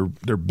protect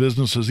their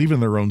businesses, even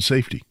their own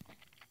safety.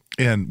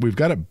 And we've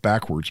got it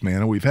backwards,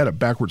 man. And we've had it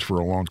backwards for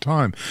a long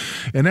time.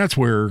 And that's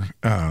where,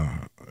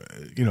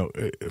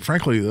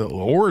 frankly, the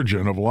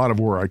origin of a lot of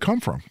where I come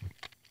from.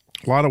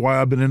 A lot of why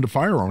I've been into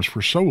firearms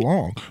for so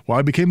long, why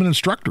I became an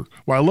instructor,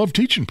 why I love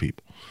teaching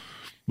people,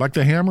 like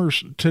the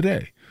Hammers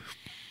today.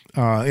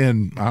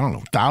 And I don't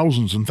know,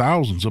 thousands and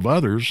thousands of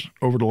others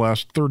over the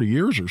last 30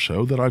 years or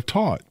so that I've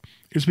taught.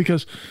 It's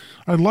because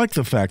I like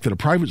the fact that a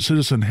private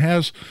citizen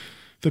has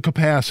the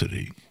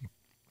capacity,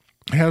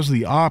 has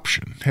the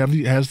option,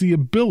 has the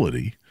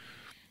ability,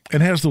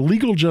 and has the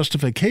legal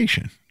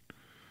justification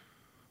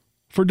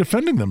for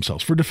defending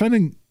themselves, for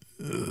defending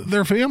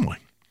their family.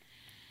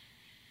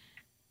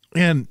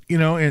 And, you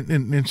know,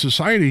 in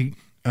society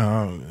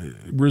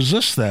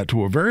resists that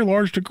to a very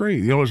large degree.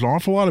 You know, there's an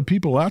awful lot of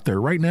people out there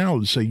right now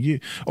that say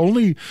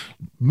only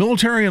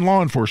military and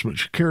law enforcement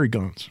should carry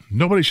guns.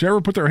 Nobody should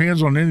ever put their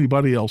hands on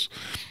anybody else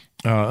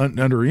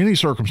under any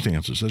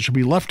circumstances. That should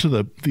be left to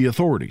the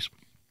authorities.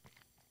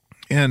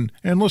 And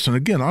listen,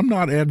 again, I'm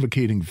not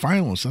advocating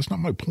violence. That's not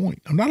my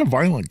point. I'm not a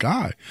violent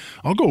guy.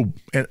 I'll go,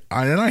 and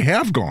I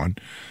have gone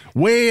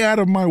way out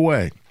of my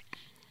way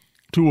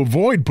to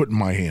avoid putting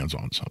my hands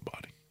on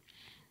somebody.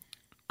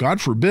 God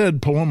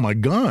forbid, pulling my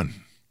gun,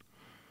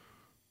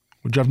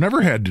 which I've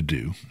never had to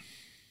do.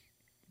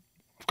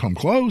 I've come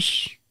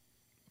close,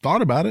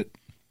 thought about it.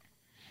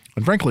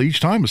 And frankly, each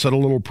time I said a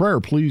little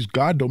prayer, please,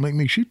 God, don't make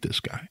me shoot this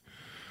guy.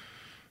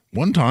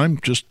 One time,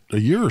 just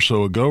a year or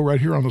so ago, right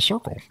here on The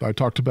Circle, I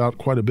talked about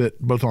quite a bit,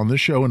 both on this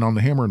show and on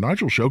the Hammer and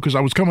Nigel show, because I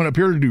was coming up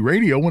here to do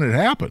radio when it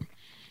happened.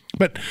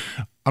 But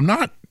I'm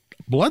not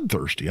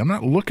bloodthirsty. I'm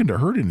not looking to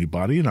hurt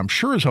anybody, and I'm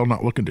sure as hell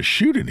not looking to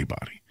shoot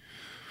anybody.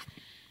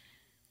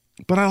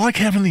 But I like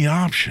having the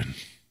option.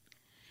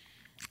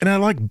 And I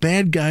like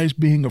bad guys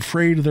being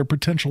afraid of their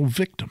potential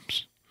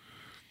victims.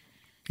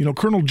 You know,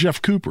 Colonel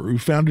Jeff Cooper, who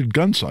founded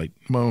Gunsight,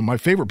 one of my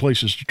favorite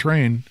places to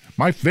train,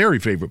 my very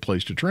favorite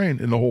place to train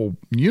in the whole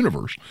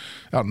universe,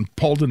 out in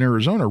Paulden,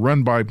 Arizona,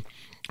 run by a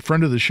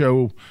friend of the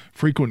show,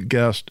 frequent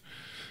guest,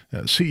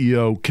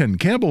 CEO Ken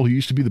Campbell, who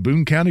used to be the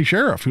Boone County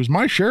Sheriff, who's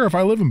my sheriff.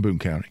 I live in Boone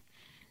County.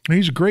 And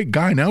he's a great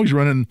guy. Now he's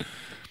running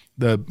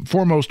the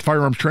foremost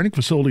firearms training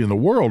facility in the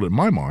world, in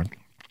my mind,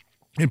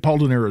 in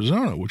Paulden,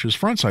 Arizona, which is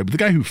Frontside. But the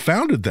guy who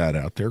founded that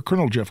out there,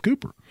 Colonel Jeff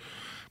Cooper,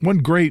 one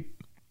great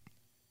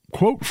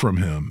quote from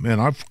him,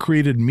 and I've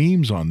created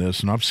memes on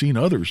this, and I've seen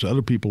others,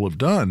 other people have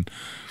done.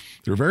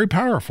 They're very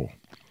powerful.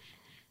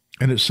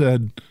 And it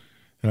said,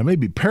 and I may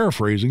be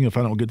paraphrasing if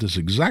I don't get this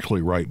exactly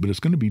right, but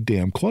it's going to be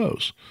damn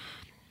close.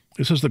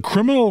 It says, the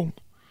criminal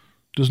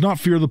does not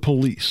fear the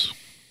police.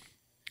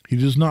 He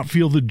does not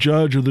fear the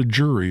judge or the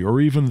jury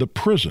or even the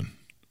prison.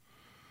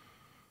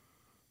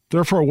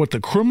 Therefore, what the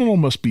criminal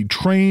must be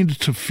trained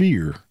to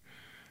fear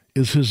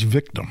is his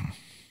victim.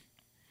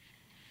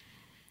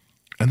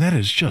 And that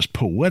is just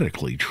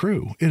poetically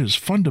true. It is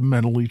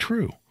fundamentally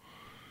true.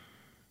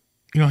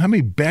 You know, how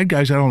many bad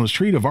guys out on the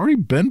street have already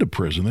been to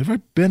prison? They've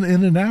been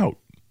in and out.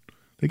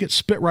 They get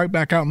spit right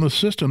back out in the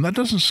system. That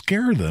doesn't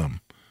scare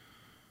them.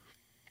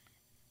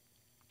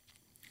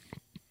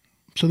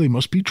 So they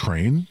must be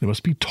trained. They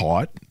must be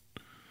taught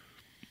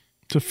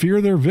to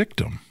fear their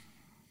victim.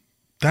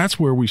 That's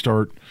where we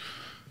start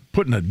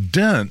putting a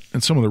dent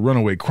in some of the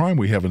runaway crime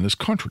we have in this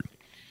country.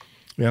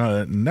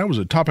 And that was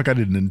a topic I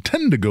didn't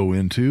intend to go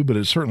into, but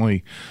it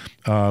certainly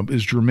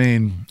is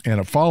germane and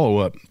a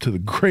follow-up to the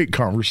great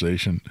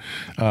conversation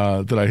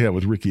that I had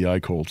with Ricky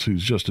Eichholz,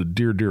 who's just a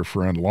dear, dear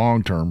friend,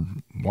 long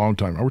time. We're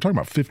talking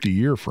about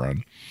 50-year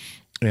friend.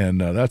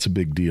 And that's a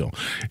big deal.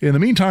 In the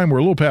meantime, we're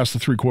a little past the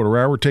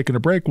 3/4 hour, taking a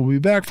break. We'll be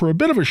back for a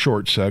bit of a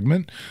short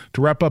segment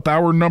to wrap up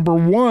hour number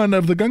 1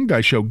 of the Gun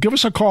Guy Show. Give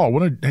us a call.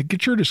 Want to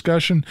get your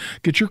discussion,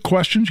 get your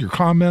questions, your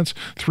comments,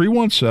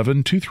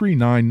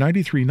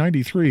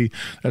 317-239-9393.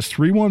 That's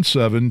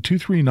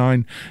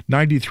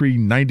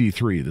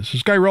 317-239-9393. This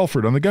is Guy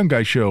Relford on the Gun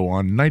Guy Show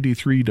on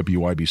 93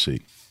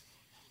 WIBC.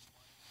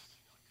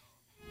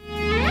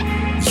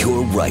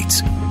 Your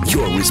rights,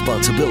 your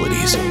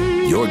responsibilities,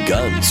 your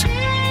guns.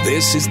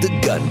 This is The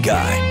Gun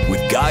Guy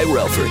with Guy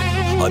Relford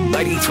on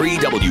 93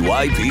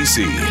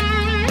 WIBC.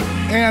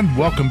 And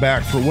welcome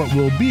back for what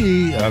will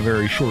be a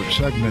very short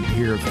segment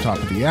here at the top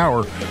of the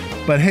hour.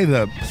 But hey,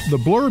 the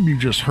blurb you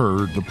just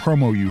heard, the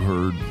promo you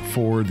heard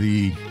for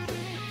the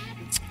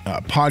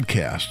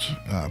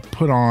podcast,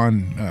 put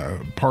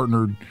on,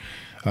 partnered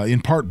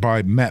in part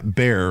by Matt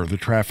Baer, the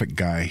traffic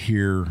guy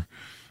here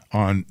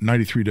on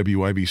 93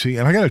 WIBC.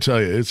 And I got to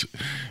tell you,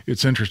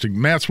 it's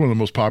interesting. Matt's one of the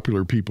most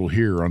popular people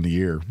here on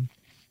the air.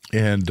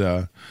 And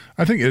I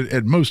think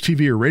at most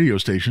TV or radio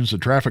stations, the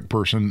traffic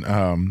person,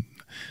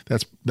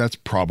 that's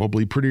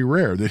probably pretty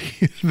rare that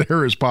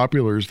they're as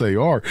popular as they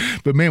are.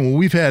 But man, when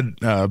we've had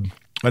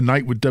a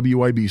night with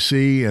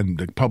WIBC, and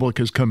the public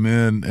has come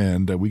in,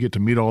 and we get to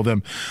meet all of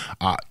them.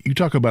 You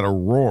talk about a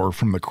roar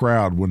from the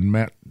crowd when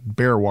Matt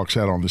Bear walks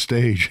out on the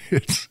stage.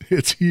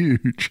 It's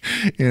huge,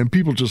 and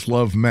people just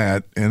love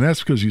Matt, and that's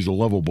because he's a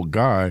lovable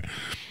guy.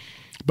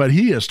 But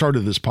he has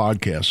started this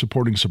podcast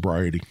supporting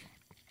sobriety,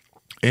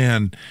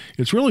 and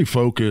it's really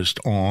focused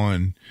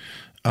on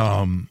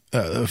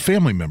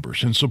family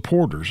members and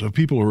supporters of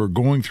people who are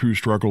going through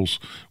struggles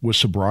with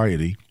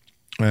sobriety,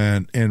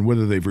 and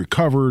whether they've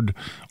recovered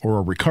or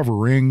are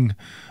recovering,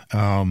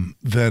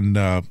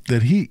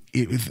 that he,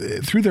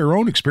 through their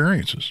own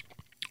experiences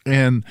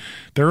and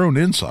their own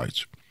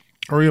insights,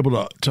 are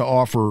able to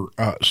offer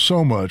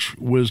so much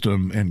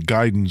wisdom and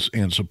guidance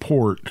and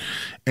support,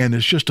 and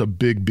it's just a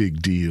big,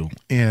 big deal.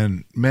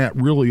 And Matt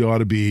really ought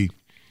to be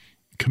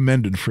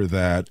commended for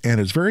that, and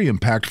it's very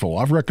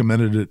impactful. I've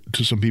recommended it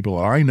to some people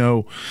I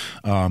know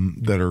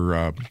that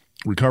are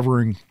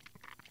recovering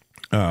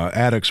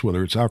addicts,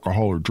 whether it's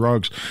alcohol or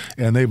drugs,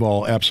 and they've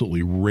all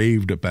absolutely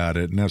raved about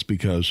it, and that's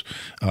because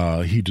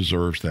he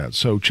deserves that.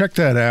 So check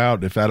that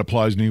out. If that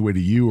applies in any way to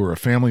you or a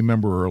family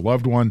member or a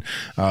loved one,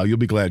 you'll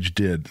be glad you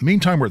did.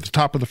 Meantime, we're at the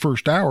top of the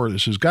first hour.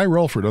 This is Guy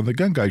Relford on The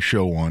Gun Guy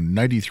Show on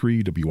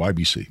 93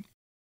 WIBC.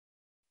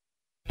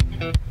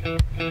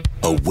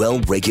 A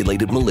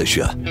well-regulated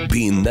militia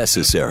being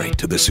necessary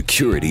to the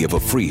security of a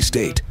free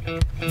state.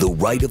 The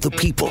right of the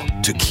people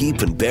to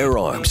keep and bear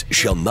arms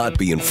shall not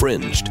be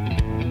infringed.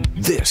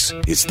 This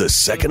is the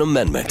Second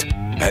Amendment,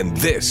 and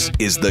this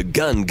is The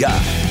Gun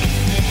Guy.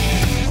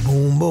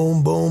 Boom,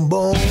 boom, boom,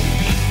 boom.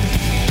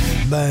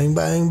 Bang,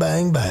 bang,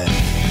 bang, bang.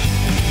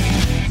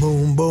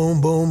 Boom,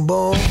 boom, boom,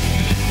 boom.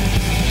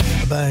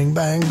 Bang,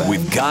 bang, bang.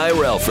 With Guy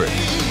Relford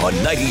on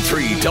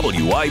 93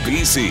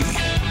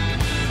 WIBC.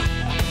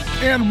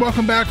 And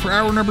welcome back for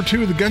hour number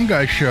 2 of The Gun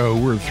Guy Show.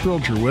 We're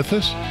thrilled you're with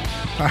us.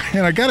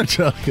 And I got to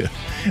tell you,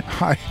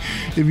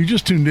 if you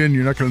just tuned in,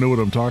 you're not going to know what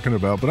I'm talking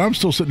about. But I'm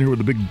still sitting here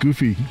with a big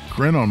goofy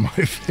grin on my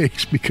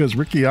face because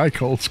Ricky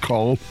Eicholtz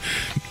called.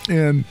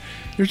 And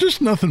there's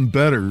just nothing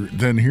better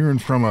than hearing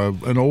from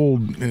an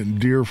old and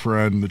dear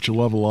friend that you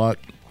love a lot,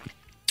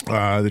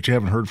 that you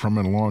haven't heard from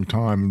in a long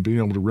time, and being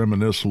able to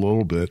reminisce a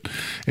little bit.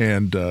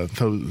 And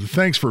so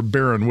thanks for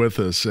bearing with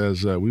us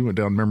as we went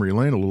down memory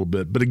lane a little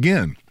bit. But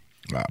again,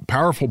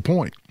 powerful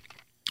point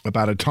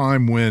about a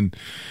time when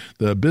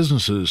the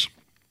businesses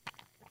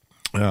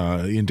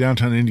in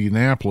downtown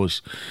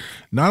Indianapolis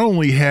not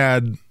only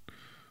had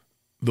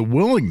the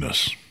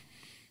willingness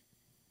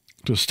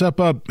to step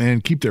up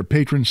and keep their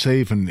patrons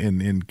safe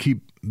and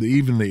keep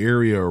even the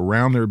area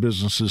around their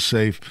businesses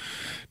safe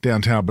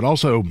downtown, but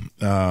also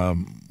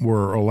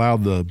were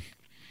allowed the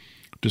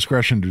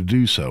discretion to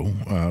do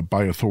so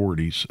by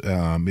authorities.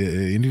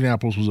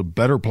 Indianapolis was a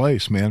better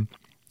place, man.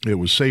 It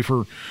was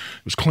safer,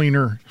 it was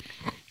cleaner,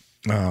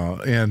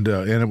 and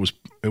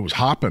it was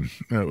hopping.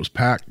 It was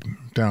packed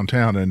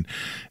downtown,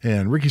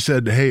 and Ricky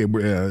said, "Hey,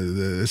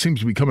 it seems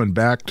to be coming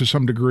back to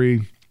some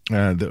degree."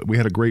 We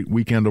had a great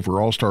weekend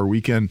over All-Star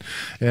Weekend,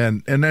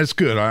 and that's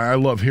good. I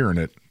love hearing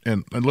it.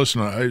 And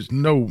listen, it's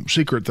no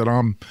secret that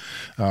I'm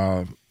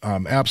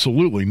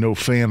absolutely no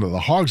fan of the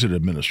Hogsett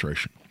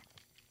administration,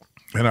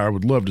 and I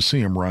would love to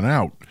see him run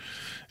out.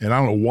 And I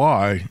don't know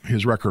why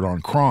his record on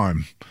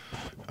crime,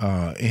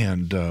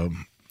 and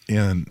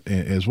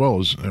as well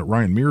as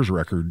Ryan Mears'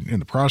 record in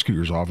the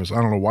prosecutor's office, I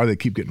don't know why they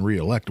keep getting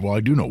reelected. Well, I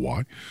do know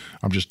why.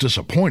 I'm just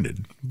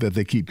disappointed that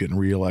they keep getting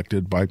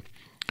reelected by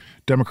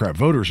Democrat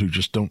voters who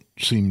just don't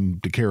seem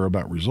to care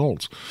about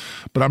results.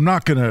 But I'm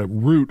not going to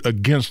root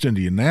against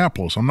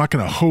Indianapolis. I'm not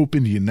going to hope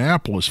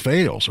Indianapolis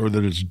fails, or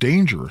that it's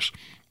dangerous,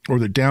 or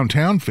that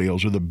downtown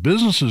fails, or the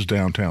businesses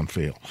downtown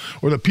fail,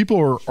 or that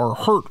people are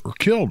hurt or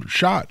killed or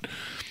shot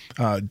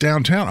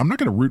downtown. I'm not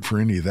going to root for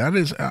any of that.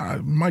 Is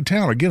my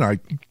town. Again, I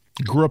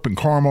grew up in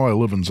Carmel. I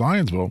live in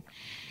Zionsville.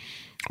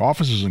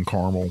 Offices in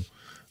Carmel.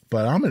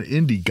 But I'm an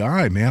Indy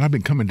guy, man. I've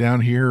been coming down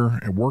here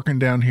and working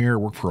down here.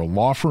 Worked for a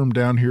law firm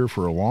down here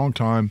for a long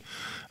time.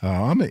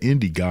 I'm an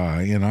Indy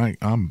guy, and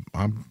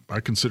I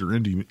consider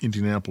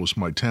Indianapolis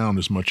my town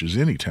as much as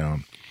any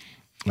town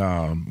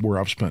where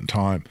I've spent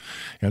time.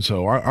 And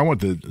so I want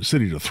the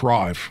city to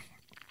thrive.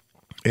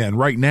 And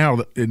right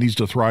now, it needs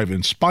to thrive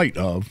in spite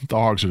of the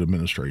Hogsett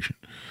administration.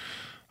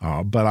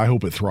 But I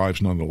hope it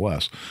thrives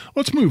nonetheless.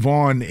 Let's move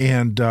on.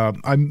 And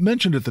I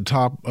mentioned at the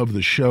top of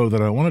the show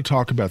that I want to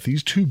talk about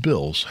these two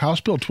bills,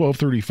 House Bill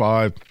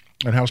 1235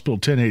 and House Bill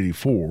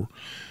 1084,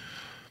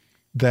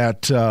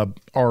 that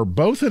are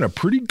both in a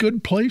pretty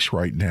good place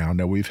right now.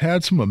 Now, we've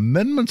had some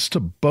amendments to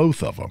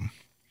both of them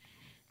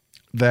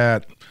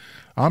that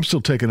I'm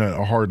still taking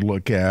a hard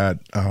look at,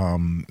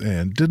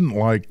 and didn't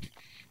like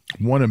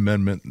one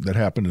amendment that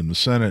happened in the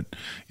Senate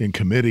in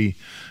committee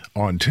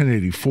on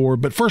 1084.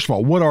 But first of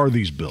all, what are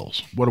these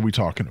bills? What are we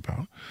talking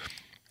about?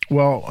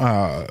 Well,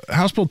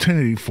 House Bill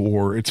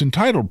 1084, it's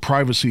entitled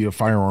Privacy of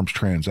Firearms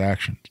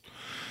Transactions.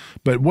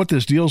 But what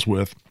this deals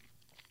with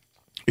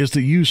is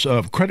the use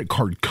of credit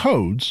card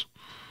codes,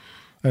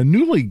 a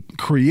newly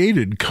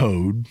created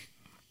code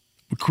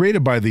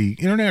created by the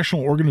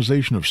International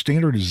Organization of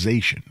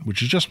Standardization,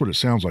 which is just what it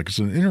sounds like. It's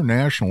an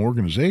international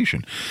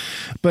organization,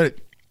 but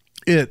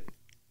it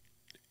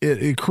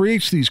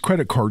creates these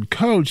credit card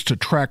codes to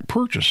track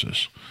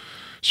purchases.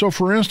 So,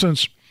 for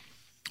instance,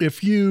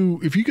 if you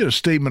get a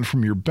statement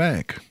from your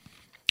bank,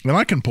 and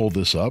I can pull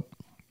this up,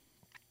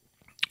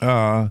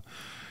 and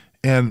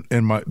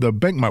the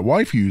bank my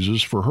wife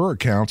uses for her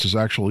accounts is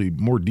actually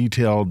more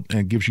detailed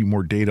and gives you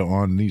more data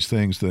on these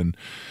things than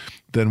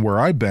where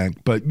I bank.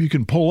 But you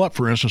can pull up,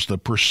 for instance, the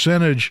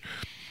percentage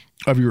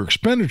of your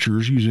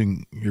expenditures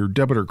using your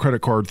debit or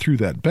credit card through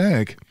that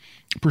bank,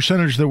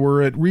 percentage that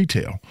were at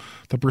retail,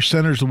 the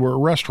percentage that were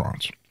at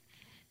restaurants,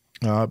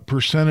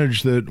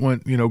 percentage that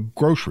went,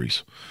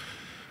 groceries.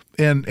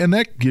 And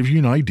that gives you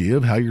an idea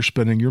of how you're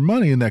spending your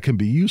money, and that can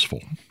be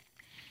useful.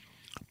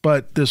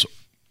 But this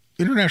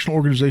International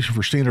Organization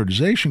for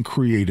Standardization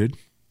created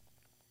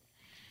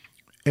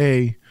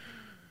a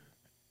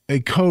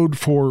code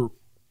for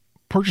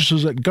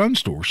purchases at gun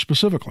stores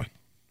specifically,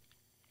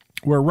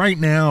 where right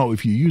now,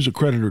 if you use a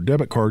credit or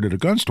debit card at a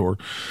gun store,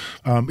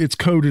 it's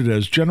coded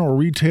as general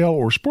retail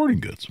or sporting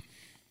goods.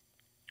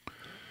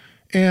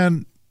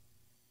 And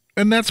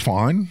that's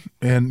fine.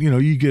 And,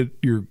 you get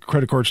your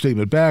credit card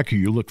statement back,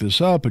 and you look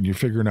this up, and you're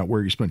figuring out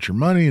where you spent your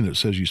money, and it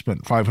says you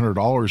spent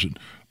 $500 in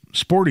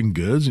sporting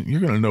goods, and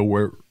you're going to know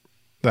where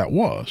that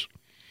was.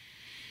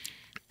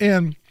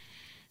 And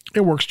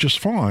it works just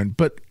fine.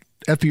 But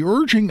at the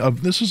urging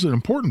of, this is an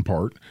important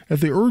part, at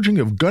the urging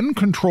of gun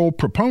control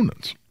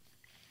proponents,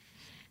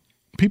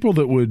 people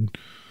that would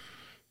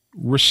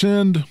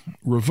rescind,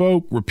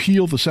 revoke,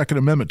 repeal the Second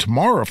Amendment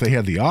tomorrow if they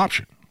had the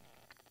option,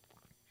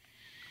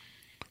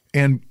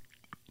 and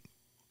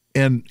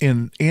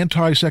in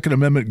anti-Second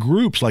Amendment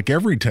groups like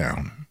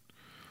Everytown,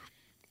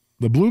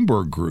 the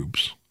Bloomberg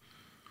groups,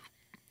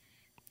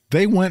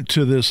 they went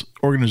to this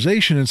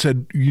organization and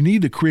said, you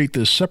need to create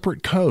this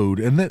separate code.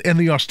 And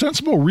the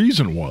ostensible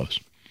reason was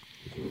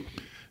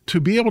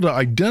to be able to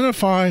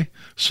identify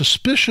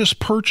suspicious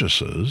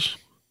purchases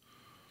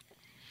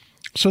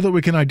so that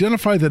we can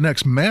identify the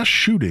next mass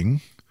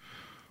shooting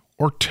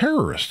or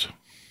terrorist.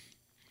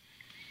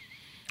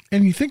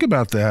 And you think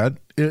about that,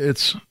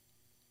 it's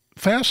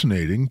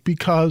fascinating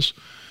because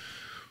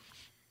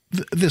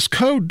this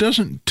code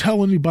doesn't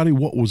tell anybody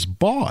what was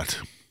bought.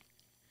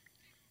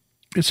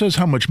 It says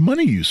how much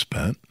money you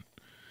spent,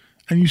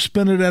 and you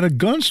spent it at a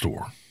gun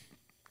store.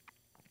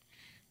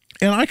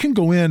 And I can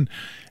go in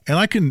and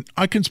I can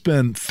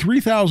spend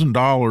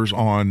 $3,000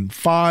 on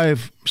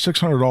 5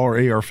 $600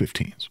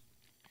 AR-15s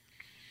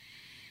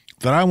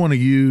that I want to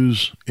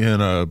use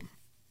in a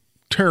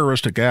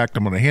terroristic act.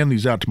 I'm going to hand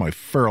these out to my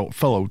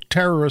fellow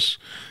terrorists,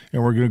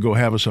 and we're going to go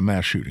have us a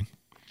mass shooting.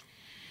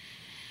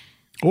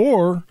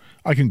 Or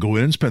I can go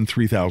in and spend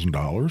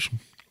 $3,000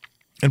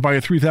 and buy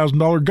a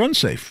 $3,000 gun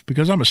safe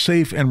because I'm a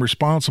safe and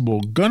responsible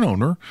gun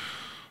owner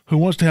who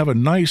wants to have a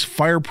nice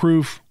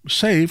fireproof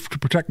safe to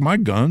protect my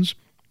guns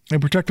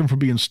and protect them from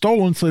being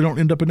stolen so they don't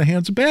end up in the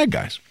hands of bad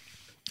guys,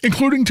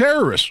 including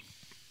terrorists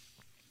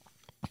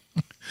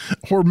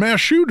or mass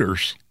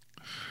shooters.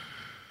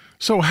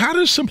 So how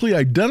does simply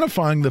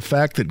identifying the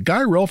fact that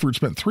Guy Relford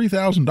spent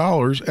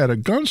 $3,000 at a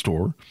gun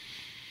store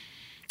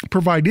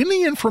provide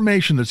any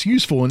information that's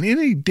useful in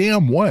any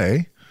damn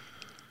way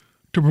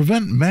to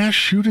prevent mass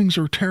shootings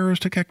or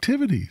terroristic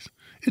activities?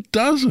 It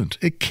doesn't.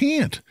 It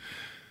can't.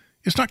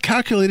 It's not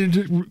calculated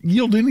to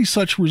yield any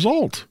such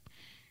result.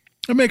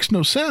 It makes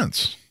no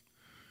sense.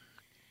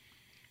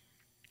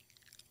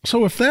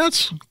 So if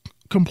that's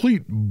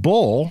complete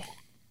bull,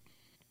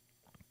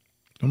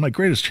 one of my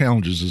greatest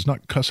challenges is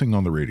not cussing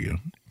on the radio.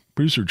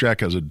 Producer Jack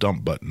has a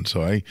dump button,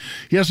 so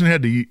he hasn't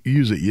had to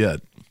use it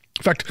yet.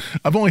 In fact,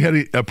 I've only had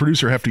a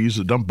producer have to use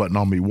the dump button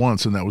on me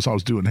once, and that was I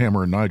was doing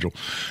Hammer and Nigel.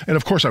 And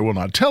of course, I will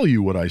not tell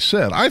you what I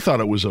said. I thought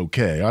it was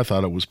okay. I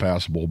thought it was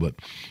passable, but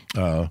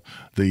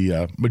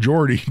the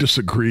majority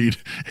disagreed,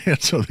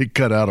 and so they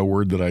cut out a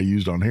word that I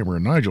used on Hammer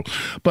and Nigel.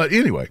 But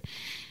anyway,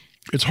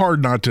 it's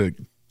hard not to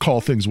call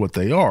things what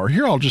they are.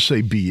 Here I'll just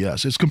say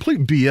BS. It's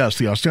complete BS,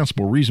 the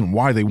ostensible reason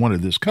why they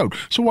wanted this code.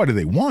 So why do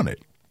they want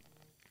it?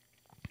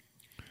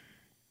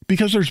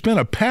 Because there's been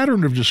a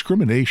pattern of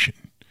discrimination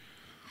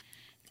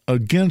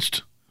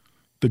against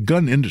the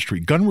gun industry,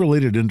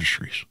 gun-related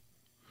industries,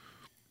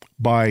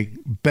 by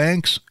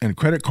banks and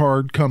credit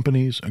card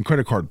companies and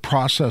credit card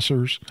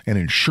processors and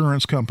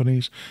insurance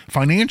companies,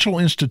 financial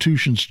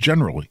institutions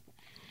generally.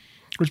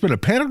 There's been a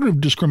pattern of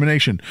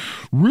discrimination,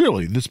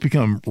 really, that's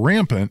become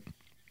rampant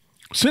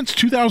since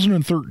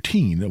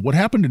 2013. What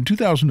happened in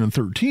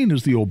 2013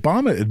 is the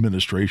Obama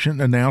administration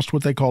announced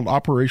what they called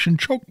Operation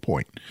Choke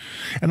Point.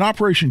 And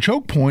Operation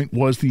Choke Point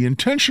was the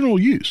intentional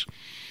use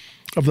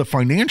of the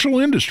financial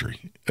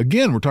industry.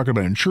 Again, we're talking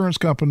about insurance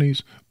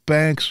companies,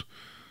 banks,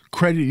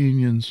 credit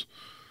unions,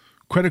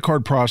 credit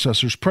card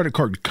processors, credit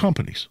card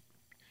companies,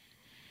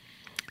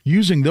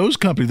 using those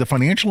companies, the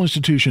financial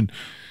institution,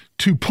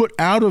 to put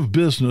out of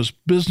businesses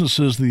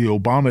the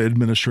Obama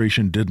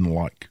administration didn't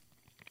like.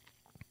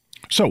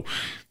 So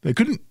they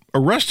couldn't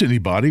arrest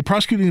anybody,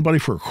 prosecute anybody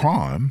for a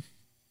crime,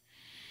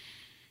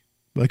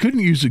 They couldn't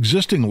use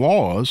existing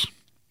laws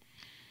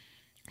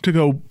to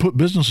go put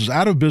businesses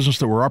out of business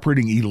that were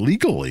operating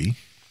illegally.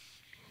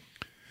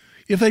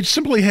 If they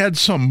simply had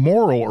some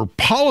moral or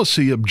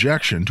policy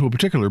objection to a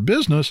particular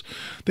business,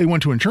 they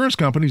went to insurance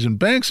companies and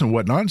banks and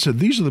whatnot and said,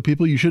 these are the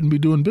people you shouldn't be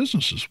doing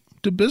business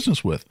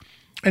with.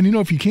 And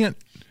if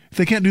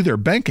they can't do their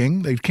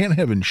banking, they can't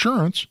have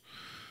insurance,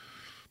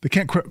 they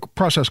can't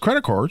process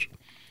credit cards,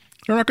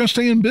 they're not going to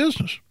stay in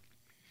business.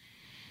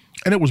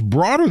 And it was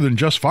broader than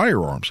just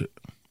firearms. It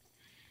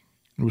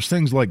was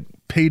things like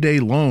payday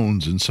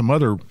loans and some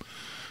other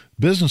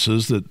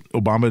businesses that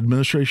Obama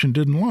administration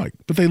didn't like.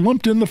 But they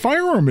lumped in the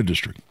firearm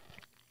industry.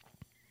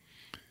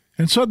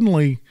 And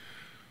suddenly,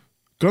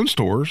 gun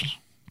stores,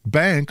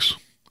 banks,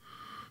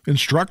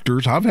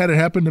 instructors, I've had it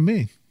happen to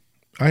me.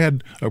 I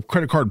had a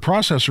credit card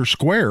processor,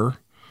 Square,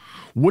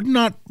 would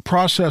not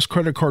process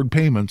credit card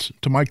payments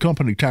to my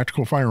company,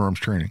 Tactical Firearms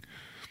Training,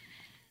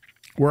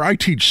 where I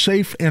teach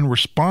safe and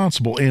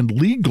responsible and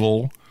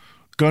legal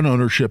gun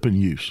ownership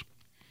and use.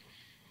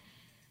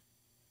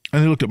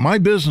 And they looked at my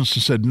business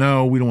and said,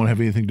 no, we don't want to have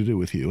anything to do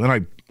with you.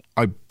 And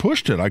I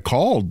pushed it. I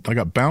called. I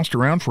got bounced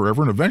around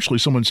forever. And eventually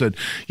someone said,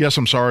 yes,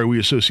 I'm sorry, we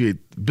associate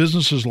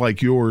businesses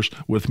like yours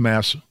with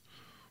mass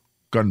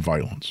gun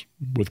violence,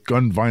 with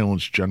gun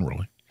violence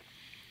generally.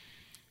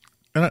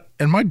 And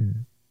my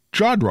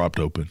jaw dropped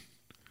open.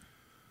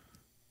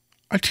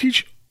 I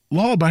teach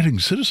law-abiding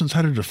citizens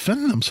how to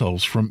defend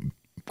themselves from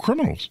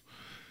criminals.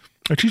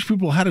 I teach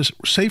people how to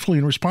safely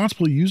and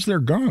responsibly use their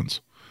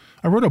guns.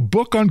 I wrote a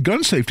book on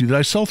gun safety that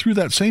I sell through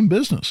that same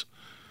business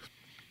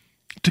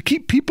to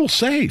keep people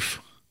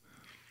safe.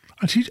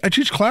 I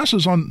teach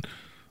classes on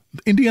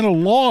Indiana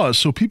laws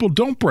so people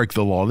don't break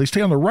the law. They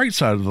stay on the right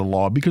side of the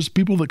law because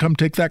people that come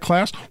take that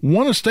class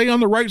want to stay on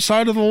the right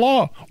side of the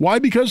law. Why?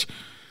 Because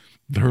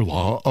they're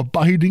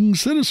law-abiding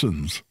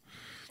citizens.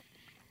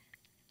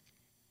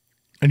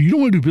 And you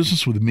don't want to do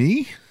business with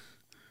me?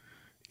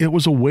 It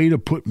was a way to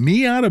put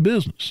me out of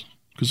business.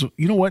 Because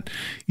you know what?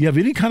 You have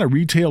any kind of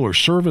retail or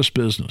service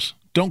business,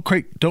 don't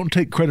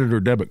take credit or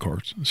debit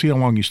cards. See how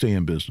long you stay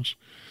in business.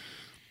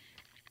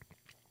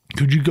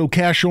 Could you go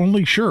cash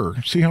only? Sure.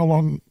 See how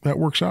long that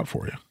works out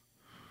for you.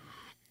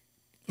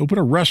 Open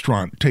a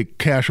restaurant, take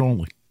cash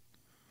only.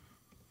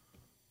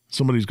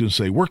 Somebody's going to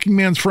say, working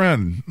man's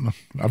friend.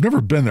 I've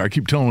never been there. I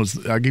keep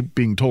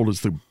being told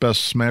it's the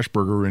best smash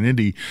burger in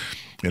Indy.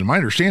 And my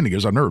understanding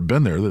is I've never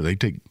been there, that they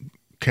take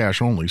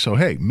cash only. So,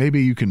 hey,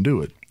 maybe you can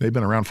do it. They've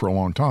been around for a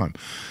long time.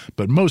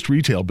 But most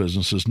retail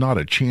businesses, not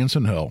a chance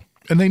in hell.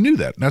 And they knew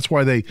that. And that's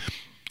why they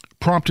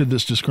prompted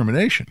this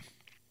discrimination.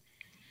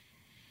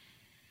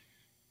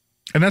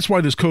 And that's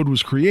why this code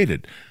was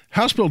created.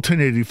 House Bill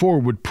 1084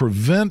 would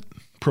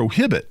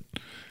prohibit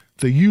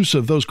the use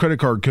of those credit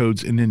card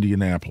codes in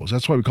Indianapolis.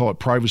 That's why we call it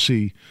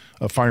privacy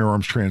of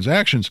firearms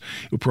transactions.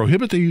 It would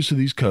prohibit the use of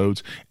these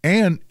codes,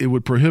 and it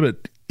would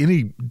prohibit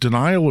any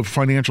denial of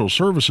financial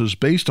services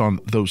based on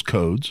those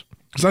codes,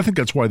 because I think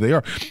that's why they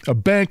are. A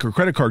bank or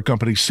credit card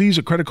company sees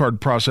a credit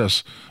card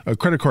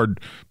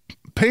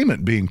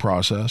payment being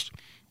processed,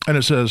 and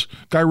it says,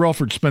 Guy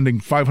Relford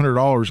spending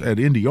 $500 at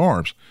Indy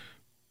Arms.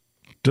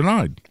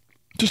 Denied.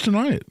 Just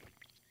deny it.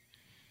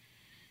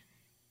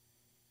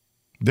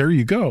 There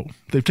you go.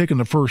 They've taken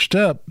the first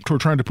step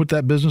toward trying to put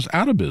that business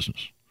out of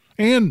business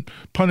and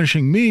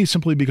punishing me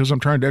simply because I'm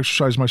trying to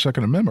exercise my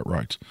Second Amendment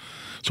rights.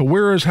 So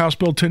where is House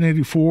Bill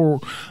 1084?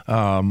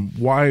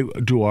 Why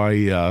do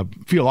I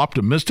feel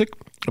optimistic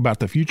about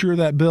the future of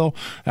that bill?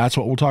 That's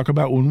what we'll talk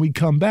about when we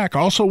come back. I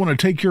also want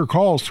to take your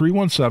calls,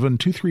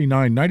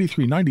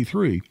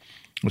 317-239-9393.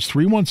 It's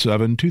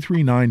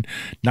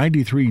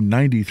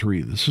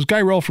 317-239-9393. This is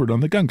Guy Relford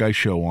on The Gun Guy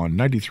Show on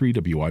 93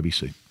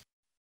 WIBC.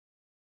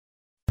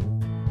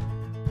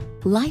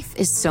 Life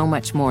is so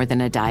much more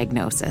than a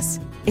diagnosis.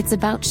 It's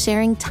about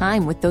sharing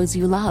time with those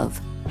you love,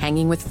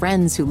 hanging with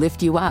friends who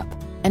lift you up,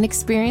 and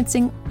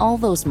experiencing all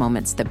those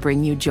moments that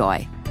bring you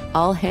joy.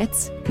 All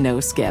hits,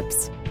 no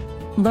skips.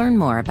 Learn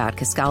more about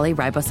Kisqali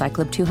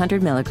Ribociclib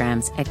 200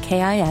 milligrams at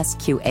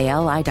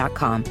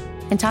KISQALI.com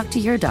and talk to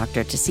your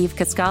doctor to see if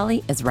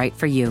Kisqali is right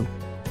for you.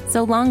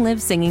 So long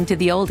live singing to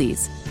the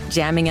oldies,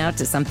 jamming out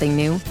to something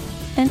new,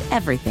 and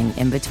everything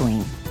in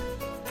between.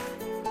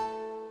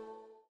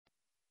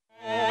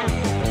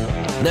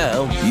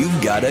 Now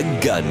you've got a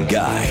gun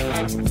guy.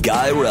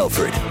 Guy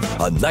Relford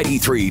on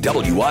 93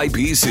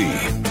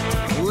 WIBC.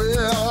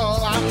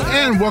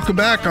 And welcome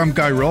back. I'm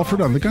Guy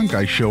Relford on The Gun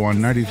Guy Show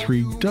on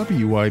 93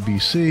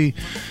 WIBC.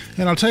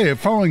 And I'll tell you,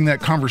 following that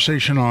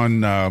conversation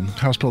on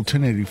House Bill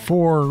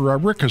 1084,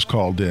 Rick has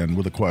called in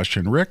with a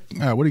question. Rick,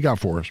 what do you got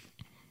for us?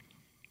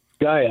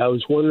 Guy, I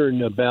was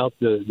wondering about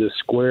the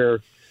Square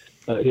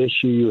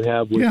issue you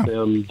have with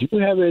them. Do you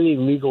have any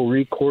legal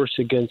recourse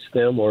against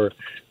them, or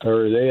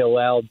are they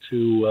allowed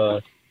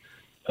to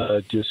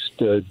just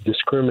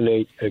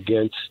discriminate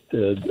against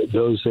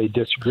those they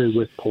disagree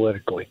with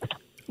politically?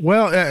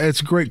 Well,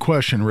 it's a great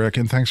question, Rick,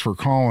 and thanks for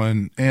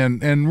calling.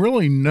 And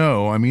really,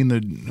 no. I mean,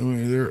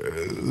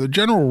 the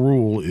general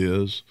rule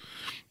is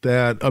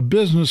that a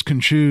business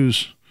can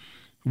choose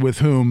with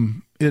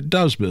whom it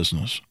does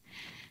business.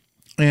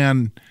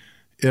 And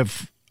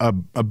if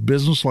a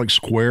business like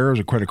Square, as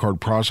a credit card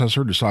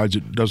processor, decides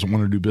it doesn't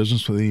want to do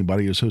business with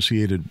anybody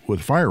associated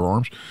with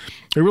firearms,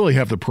 they really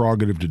have the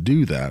prerogative to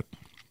do that.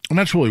 And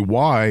that's really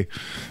why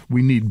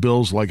we need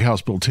bills like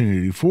House Bill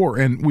 1084.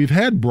 And we've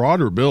had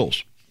broader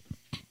bills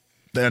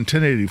than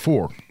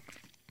 1084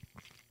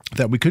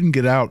 that we couldn't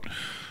get out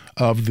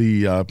of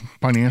the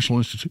Financial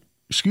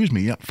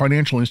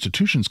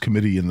Institutions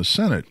Committee in the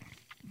Senate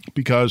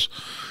because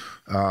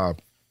the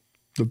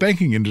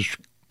banking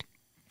industry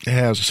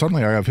has,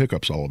 suddenly I have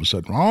hiccups all of a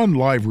sudden. On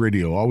live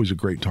radio, always a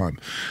great time.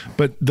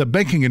 But the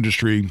banking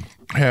industry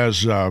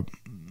has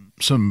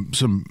some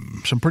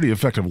pretty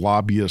effective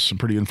lobbyists, some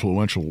pretty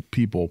influential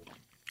people,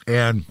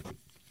 and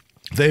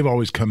they've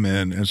always come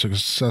in and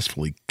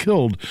successfully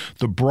killed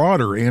the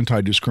broader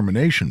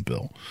anti-discrimination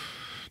bill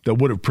that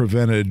would have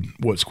prevented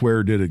what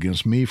Square did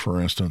against me,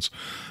 for instance.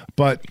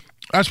 But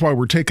that's why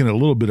we're taking a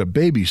little bit of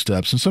baby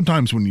steps. And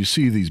sometimes when you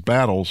see these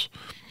battles,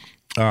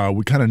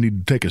 we kind of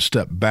need to take a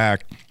step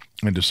back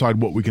and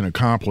decide what we can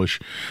accomplish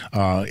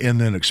and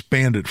then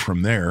expand it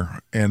from there.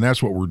 And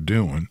that's what we're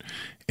doing.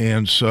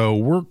 And so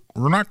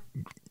we're not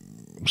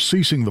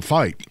ceasing the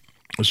fight,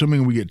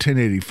 assuming we get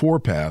 1084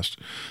 passed.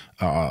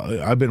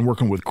 I've been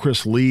working with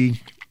Chris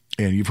Lee,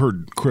 and you've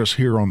heard Chris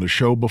here on the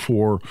show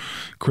before.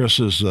 Chris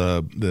is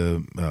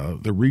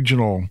the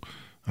regional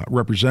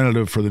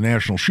representative for the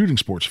National Shooting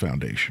Sports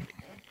Foundation.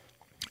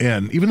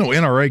 And even though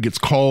NRA gets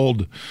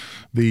called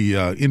the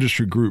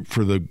industry group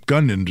for the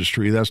gun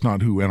industry, that's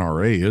not who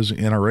NRA is.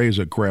 NRA is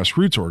a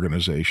grassroots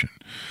organization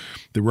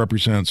that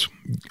represents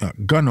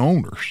gun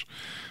owners.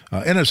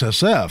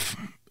 NSSF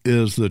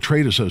is the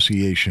trade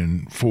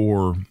association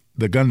for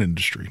the gun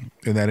industry,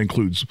 and that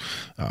includes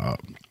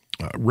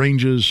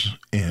ranges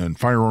and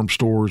firearm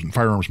stores and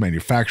firearms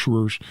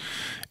manufacturers.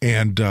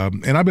 And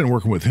I've been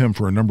working with him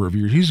for a number of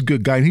years. He's a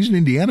good guy, and he's an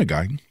Indiana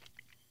guy.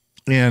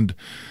 And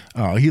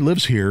he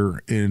lives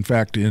here, in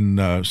fact,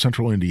 in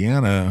central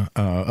Indiana,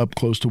 up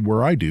close to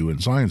where I do in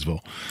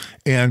Zionsville.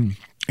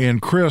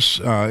 And Chris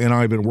and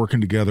I have been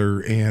working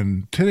together,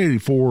 and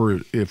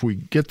 1084, if we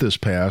get this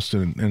passed,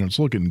 and it's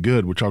looking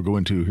good, which I'll go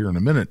into here in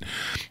a minute,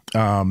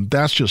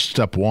 that's just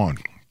step one.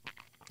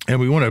 And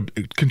we want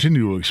to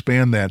continue to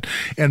expand that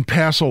and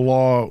pass a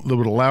law that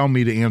would allow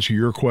me to answer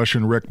your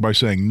question, Rick, by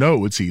saying,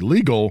 no, it's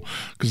illegal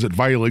because it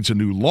violates a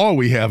new law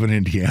we have in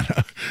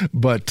Indiana.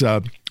 But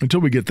until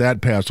we get that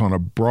passed on a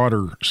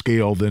broader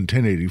scale than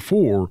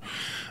 1084,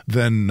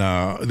 then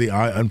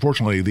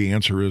unfortunately the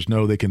answer is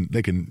no. They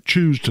can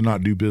choose to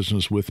not do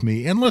business with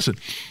me. And listen,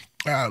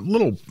 a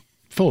little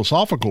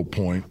philosophical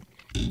point,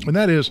 and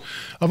that is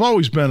I've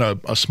always been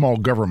a small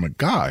government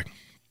guy.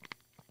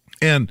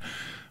 And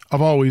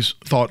I've always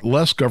thought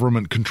less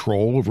government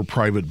control over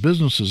private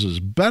businesses is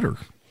better.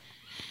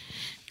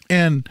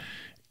 And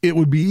it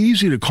would be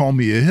easy to call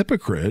me a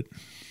hypocrite,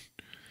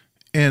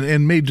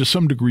 and maybe to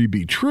some degree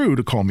be true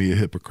to call me a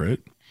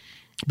hypocrite,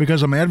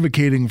 because I'm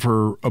advocating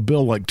for a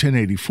bill like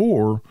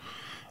 1084,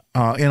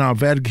 and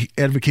I've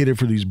advocated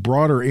for these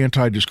broader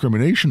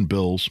anti-discrimination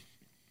bills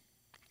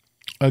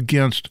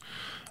against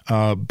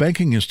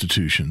banking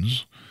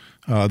institutions.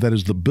 That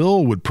is, the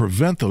bill would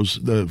prevent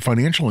the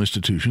financial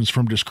institutions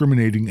from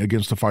discriminating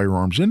against the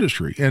firearms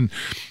industry. And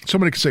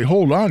somebody could say,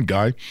 hold on,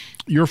 guy,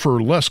 you're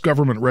for less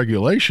government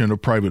regulation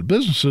of private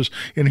businesses,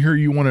 and here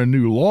you want a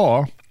new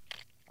law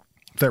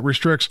that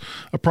restricts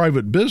a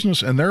private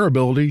business and their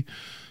ability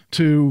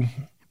to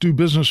do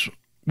business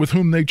with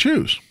whom they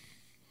choose.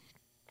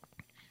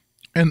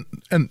 And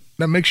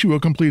that makes you a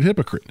complete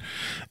hypocrite.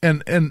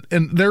 And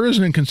there is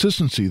an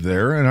inconsistency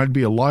there, and I'd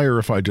be a liar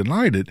if I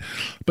denied it.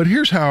 But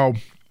here's how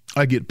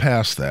I get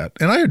past that.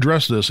 And I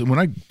addressed this, and when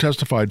I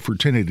testified for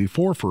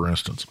 1084, for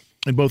instance,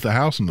 in both the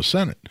House and the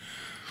Senate,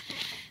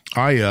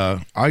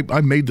 I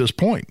made this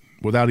point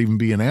without even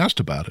being asked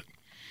about it,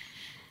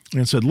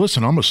 and said,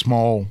 listen, I'm a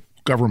small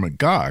government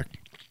guy,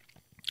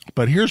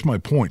 but here's my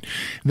point.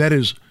 That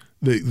is,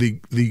 the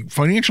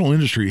financial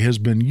industry has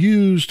been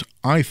used,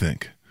 I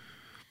think,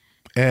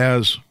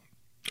 as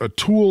a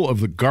tool of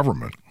the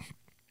government,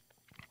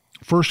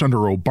 first under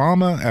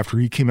Obama, after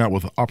he came out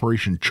with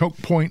Operation Choke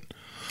Point,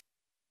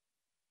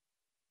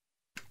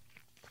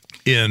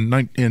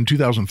 in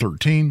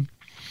 2013,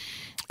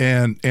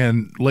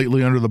 and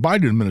lately under the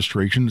Biden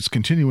administration, it's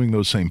continuing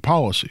those same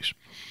policies.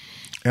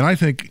 And I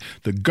think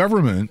the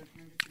government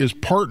is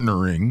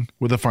partnering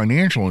with the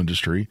financial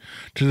industry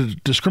to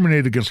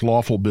discriminate against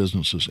lawful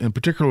businesses, and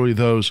particularly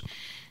those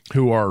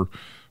who are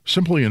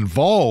simply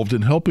involved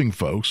in helping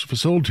folks,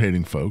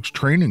 facilitating folks,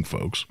 training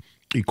folks,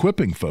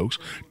 equipping folks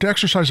to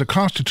exercise a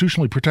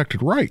constitutionally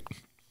protected right.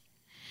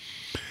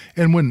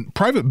 And when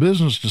private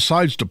business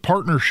decides to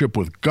partnership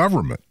with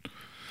government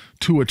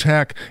to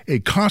attack a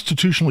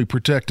constitutionally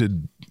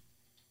protected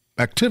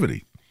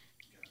activity,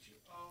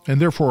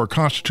 and therefore a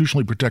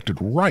constitutionally protected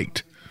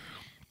right,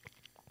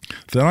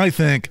 then I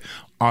think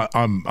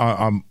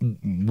I'm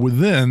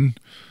within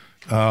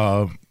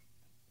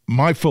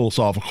my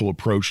philosophical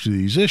approach to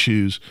these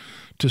issues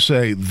to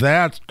say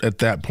that at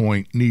that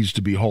point needs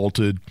to be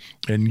halted.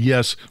 And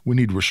yes, we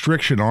need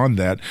restriction on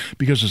that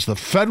because it's the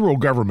federal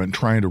government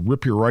trying to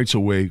rip your rights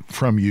away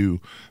from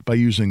you by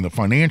using the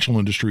financial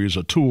industry as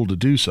a tool to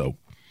do so.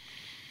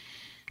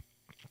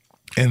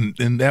 And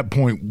in that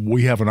point,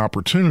 we have an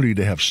opportunity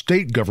to have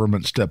state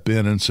government step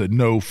in and say,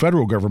 no,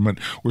 federal government,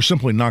 we're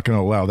simply not going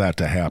to allow that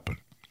to happen.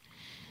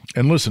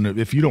 And listen,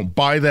 if you don't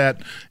buy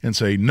that and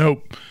say,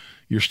 nope,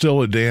 you're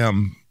still a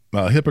damn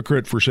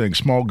hypocrite for saying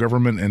small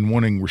government and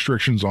wanting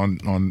restrictions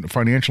on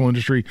financial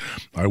industry,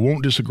 I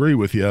won't disagree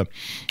with you,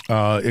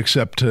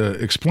 except to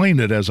explain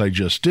it as I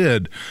just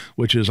did,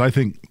 which is I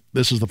think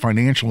this is the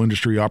financial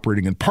industry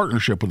operating in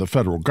partnership with the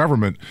federal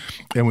government,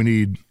 and we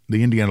need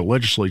the Indiana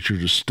legislature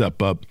to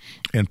step up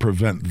and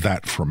prevent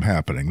that from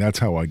happening. That's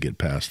how I get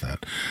past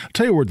that. I'll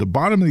tell you, we're at the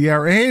bottom of the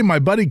hour. Hey, my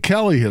buddy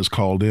Kelly has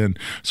called in,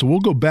 so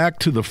we'll go back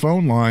to the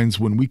phone lines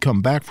when we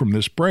come back from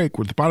this break.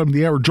 We're at the bottom of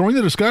the hour. Join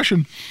the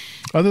discussion.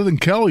 Other than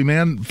Kelly,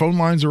 man, phone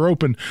lines are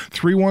open.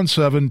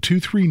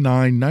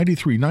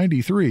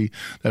 317-239-9393.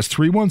 That's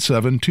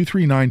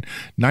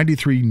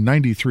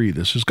 317-239-9393.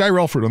 This is Guy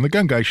Relford on The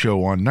Gun Guy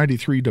Show on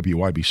 93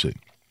 WIBC.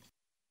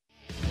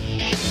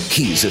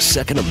 He's a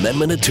Second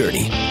Amendment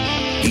attorney.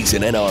 He's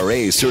an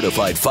NRA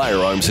certified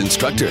firearms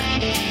instructor.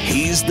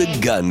 He's the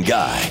gun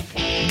guy.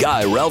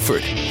 Guy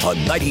Relford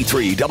on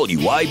 93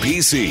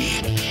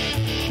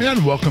 WIBC.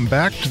 And welcome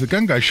back to the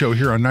Gun Guy Show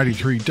here on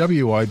 93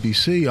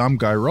 WIBC. I'm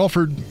Guy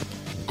Relford.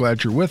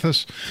 Glad you're with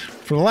us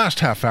for the last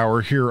half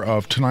hour here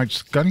of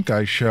tonight's Gun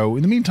Guy Show.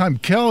 In the meantime,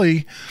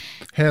 Kelly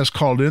has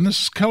called in.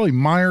 This is Kelly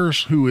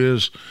Myers, who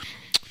is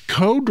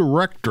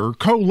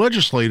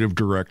co-legislative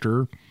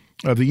director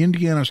of the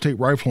Indiana State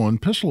Rifle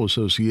and Pistol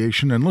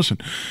Association. And listen,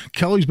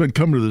 Kelly's been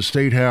coming to the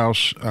State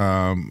House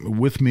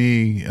with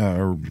me.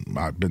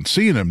 I've been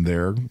seeing him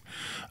there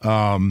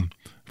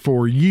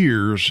for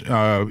years,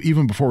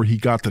 even before he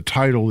got the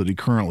title that he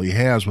currently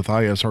has with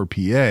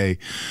ISRPA.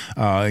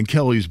 And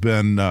Kelly's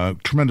been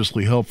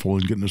tremendously helpful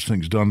in getting those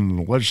things done in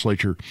the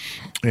legislature.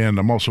 And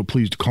I'm also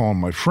pleased to call him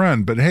my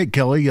friend. But hey,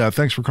 Kelly,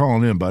 thanks for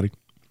calling in, buddy.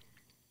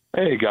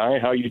 Hey, Guy,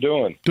 how you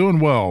doing? Doing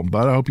well,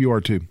 bud. I hope you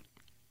are too.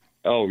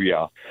 Oh,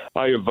 yeah.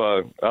 I've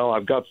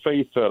got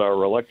faith that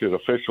our elected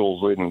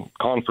officials in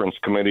conference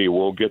committee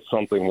will get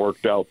something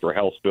worked out for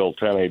House Bill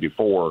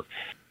 1084.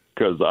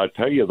 Because I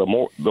tell you, the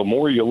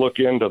more you look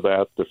into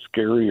that, the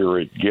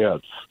scarier it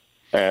gets.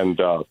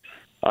 And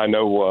I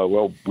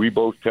know, we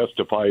both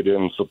testified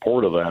in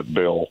support of that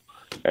bill.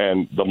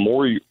 And the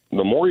more you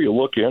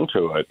look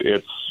into it,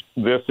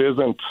 this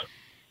isn't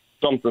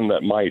something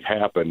that might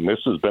happen.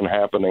 This has been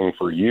happening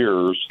for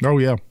years. Oh,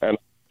 yeah. And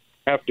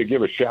have to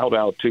give a shout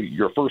out to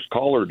your first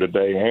caller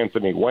today,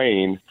 Anthony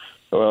Wayne.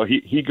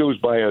 He goes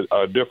by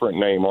a different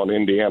name on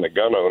Indiana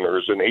Gun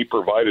Owners, and he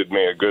provided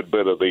me a good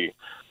bit of the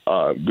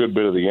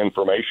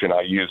information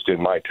I used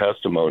in my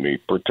testimony,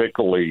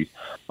 particularly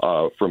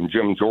from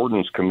Jim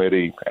Jordan's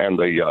committee and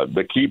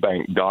the Key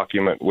Bank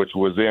document, which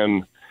was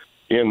in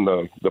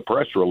the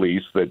press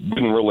release that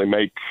didn't really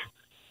make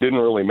the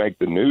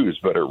news,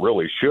 but it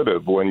really should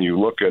have when you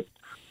look at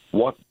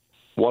what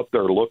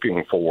they're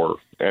looking for,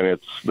 and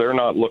they're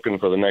not looking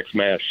for the next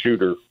mass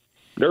shooter.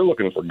 They're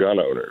looking for gun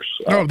owners.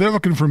 They're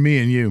looking for me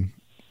and you.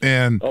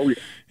 And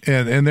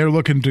and they're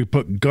looking to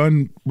put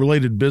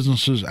gun-related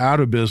businesses out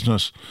of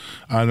business,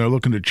 and they're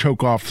looking to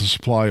choke off the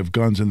supply of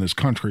guns in this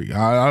country.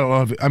 I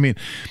love it. I mean,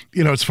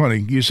 it's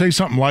funny. You say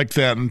something like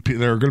that, and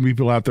there are going to be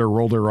people out there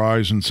roll their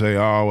eyes and say,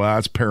 oh,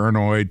 that's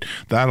paranoid.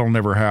 That'll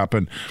never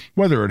happen.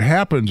 Whether it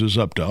happens is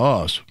up to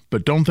us,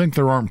 but don't think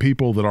there aren't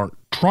people that aren't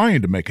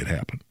trying to make it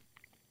happen.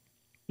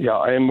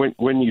 Yeah, and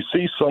when you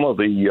see some of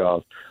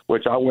the,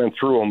 which I went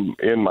through them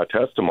in my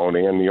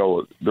testimony, and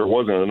there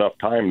wasn't enough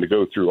time to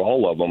go through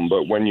all of them.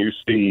 But when you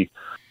see,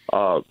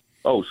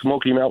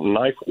 Smoky Mountain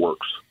Knife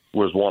Works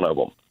was one of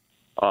them.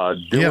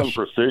 Dillon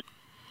Precision,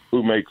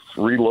 who makes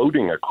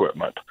reloading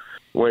equipment.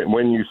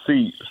 When you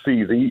see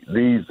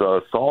these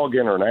SOG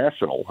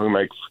International, who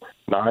makes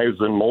knives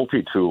and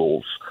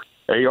multi-tools,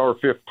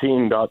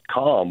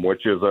 AR15.com,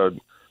 which is a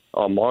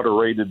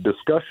moderated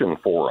discussion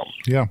forum.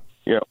 Yeah.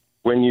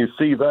 When you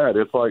see that,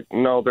 it's like,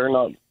 no, they're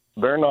not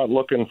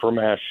looking for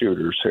mass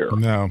shooters here.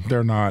 No,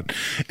 they're not.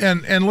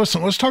 And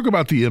listen, let's talk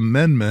about the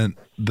amendment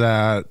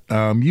that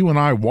you and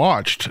I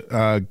watched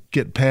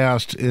get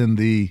passed in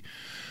the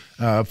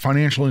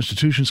Financial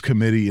Institutions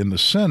Committee in the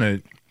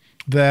Senate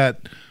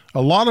that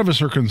a lot of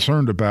us are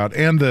concerned about.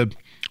 And the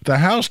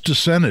House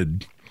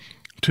dissented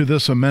to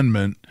this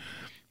amendment.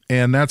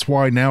 And that's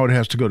why now it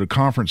has to go to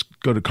conference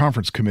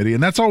committee.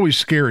 And that's always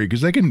scary because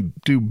they can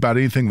do about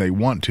anything they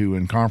want to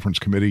in conference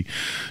committee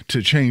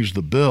to change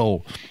the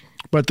bill.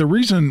 But the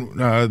reason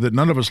that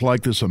none of us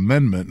like this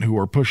amendment who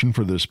are pushing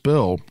for this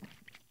bill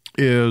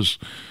is,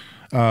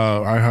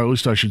 at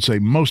least I should say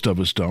most of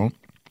us don't,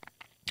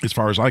 as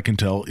far as I can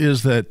tell,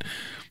 is that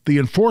the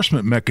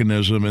enforcement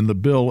mechanism in the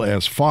bill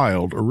as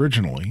filed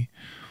originally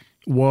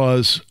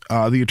was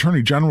the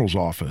Attorney General's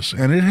office,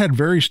 and it had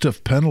very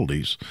stiff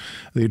penalties.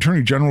 The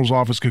Attorney General's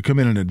office could come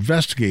in and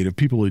investigate if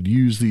people had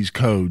used these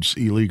codes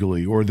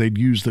illegally, or they'd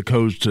use the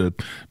codes to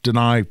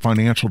deny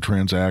financial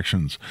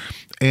transactions,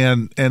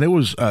 and it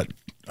was a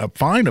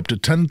fine up to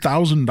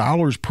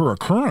 $10,000 per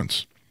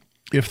occurrence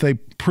if they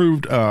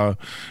proved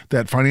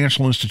that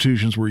financial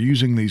institutions were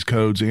using these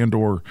codes and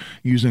or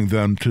using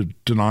them to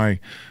deny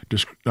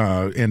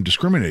and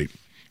discriminate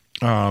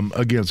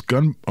against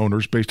gun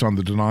owners based on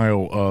the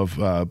denial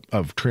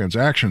of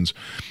transactions.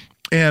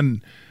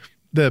 And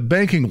the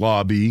banking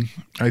lobby,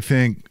 I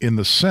think, in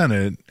the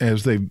Senate,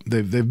 as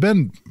they've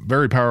been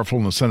very powerful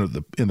in the Senate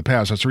in the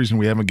past. That's the reason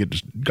we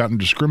haven't gotten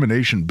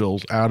discrimination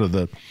bills out of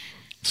the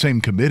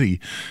same committee.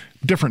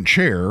 Different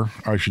chair,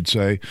 I should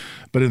say,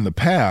 but in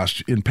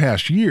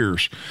past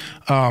years,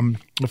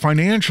 the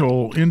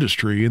financial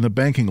industry and the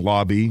banking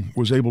lobby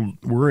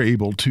were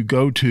able to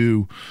go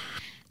to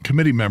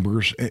committee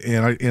members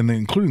and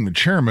including the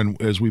chairman,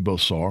 as we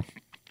both saw,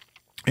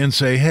 and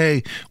say,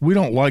 "Hey, we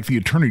don't like the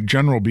Attorney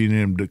General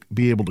being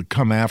able to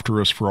come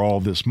after us for all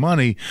this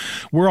money.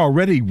 We're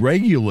already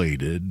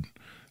regulated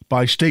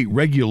by state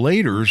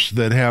regulators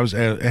that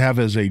have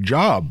as a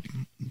job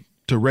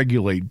to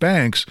regulate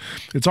banks.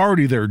 It's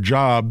already their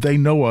job. They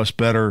know us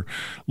better.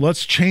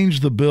 Let's change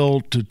the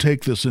bill to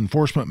take this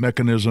enforcement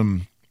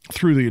mechanism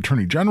through the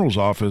Attorney General's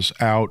office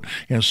out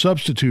and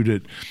substitute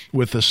it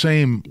with the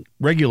same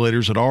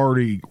regulators that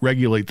already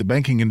regulate the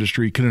banking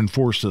industry can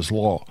enforce this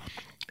law."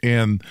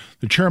 And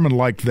the chairman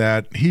liked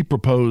that. He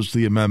proposed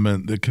the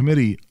amendment. The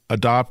committee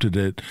adopted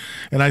it.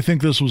 And I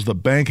think this was the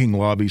banking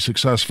lobby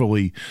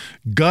successfully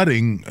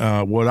gutting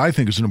what I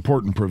think is an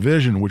important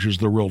provision, which is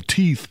the real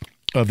teeth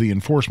of the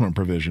enforcement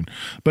provision.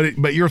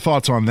 But your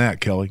thoughts on that,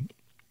 Kelly?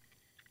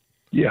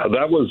 Yeah,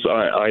 that was,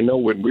 I know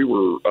when we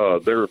were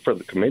there for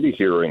the committee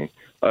hearing,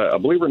 I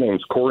believe her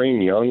name's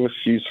Corinne Young.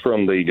 She's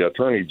from the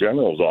Attorney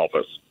General's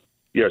office.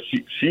 Yeah,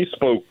 she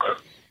spoke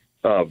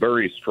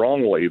very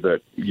strongly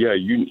that,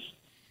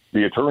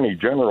 the Attorney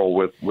General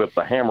with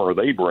the hammer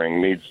they bring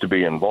needs to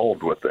be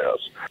involved with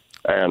this.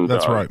 And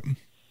that's right.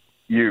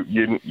 You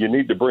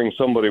need to bring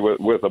somebody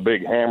with a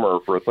big hammer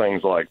for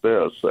things like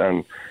this.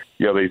 And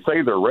they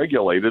say they're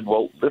regulated.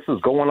 Well, this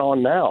is going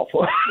on now.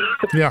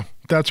 Yeah,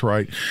 that's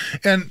right.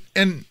 And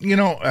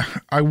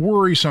I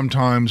worry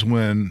sometimes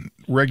when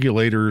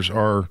regulators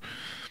are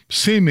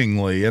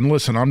seemingly, and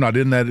listen, I'm not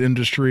in that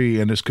industry,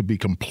 and this could be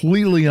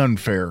completely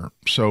unfair.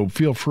 So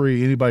feel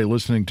free, anybody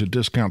listening, to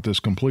discount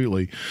this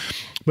completely.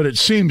 But it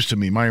seems to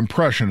me, my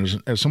impression is,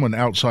 as someone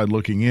outside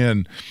looking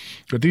in,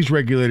 that these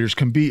regulators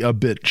can be a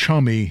bit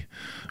chummy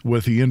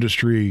with the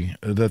industry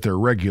that they're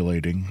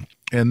regulating.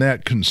 And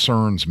that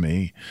concerns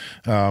me,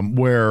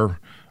 where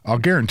I'll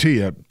guarantee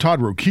you, Todd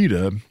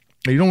Rokita,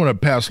 you don't want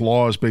to pass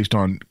laws based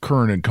on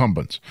current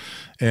incumbents.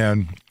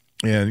 And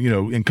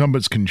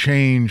incumbents can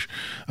change.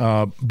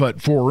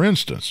 But for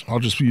instance, I'll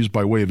just use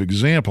by way of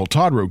example,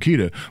 Todd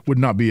Rokita would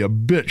not be a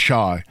bit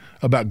shy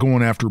about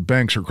going after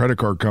banks or credit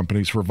card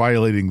companies for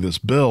violating this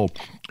bill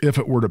if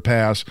it were to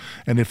pass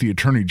and if the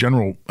Attorney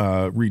General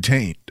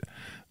retained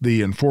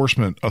the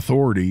enforcement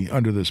authority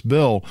under this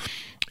bill.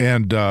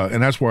 And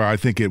that's where I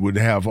think it would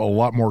have a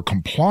lot more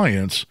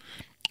compliance,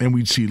 and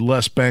we'd see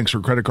less banks or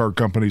credit card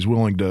companies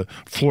willing to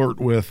flirt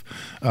with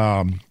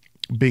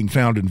being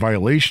found in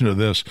violation of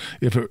this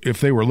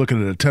if they were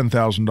looking at a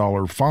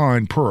 $10,000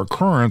 fine per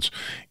occurrence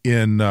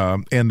and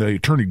the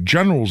Attorney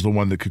General is the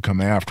one that could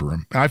come after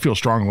him. I feel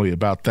strongly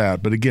about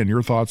that. But again,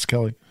 your thoughts,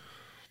 Kelly?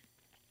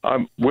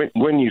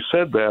 When you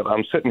said that,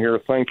 I'm sitting here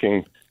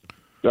thinking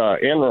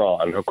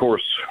Enron, of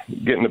course,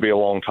 getting to be a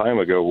long time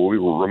ago, we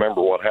will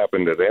remember what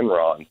happened at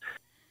Enron.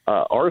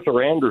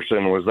 Arthur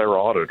Andersen was their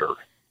auditor,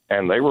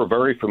 and they were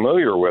very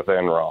familiar with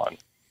Enron,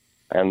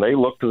 and they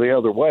looked the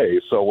other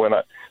way. So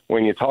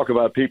when you talk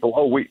about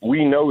people,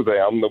 we know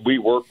them, we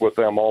work with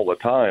them all the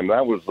time,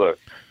 that was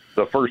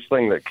the first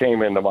thing that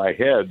came into my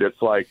head.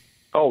 It's like,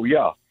 oh,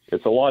 yeah,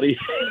 it's a lot easier.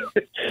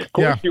 Of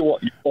course,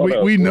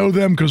 yeah. We know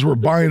them because we're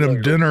buying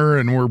them dinner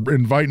and we're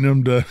inviting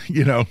them to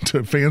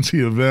to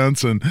fancy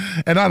events, and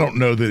I don't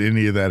know that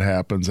any of that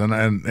happens, and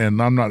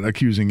I'm not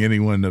accusing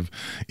anyone of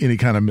any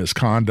kind of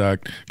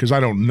misconduct because I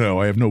don't know.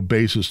 I have no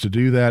basis to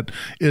do that.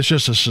 It's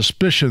just a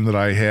suspicion that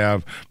I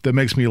have that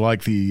makes me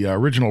like the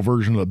original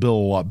version of the bill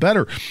a lot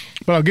better.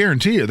 But I'll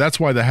guarantee you that's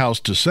why the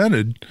House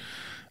dissented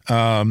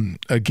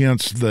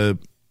against the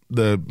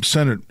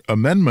Senate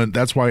amendment.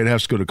 That's why it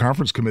has to go to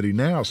conference committee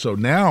now. So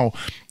now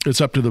it's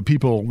up to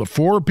the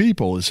 4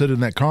 people that sit in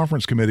that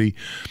conference committee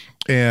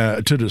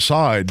to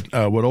decide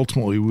what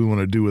ultimately we want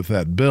to do with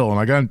that bill. And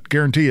I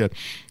guarantee you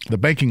the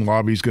banking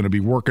lobby is going to be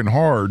working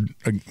hard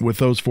with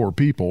those 4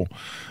 people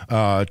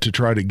to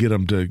try to get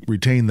them to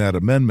retain that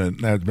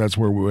amendment. That's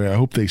where I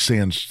hope they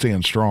stand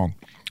strong.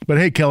 But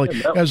hey,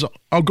 Kelly,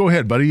 go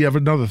ahead, buddy. You have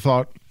another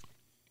thought?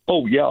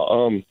 Oh,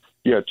 yeah.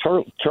 Yeah,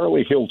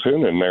 Charlie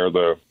Hiltunen there,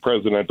 the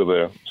president of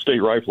the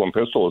State Rifle and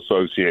Pistol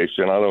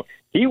Association, I know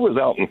he was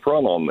out in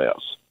front on this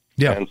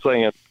and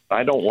saying,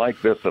 I don't like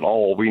this at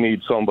all. We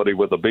need somebody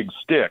with a big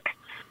stick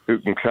who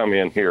can come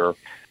in here.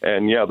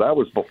 And yeah, that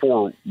was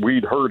before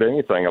we'd heard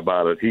anything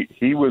about it.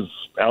 He was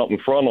out in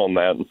front on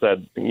that and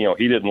said,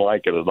 he didn't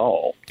like it at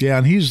all. Yeah,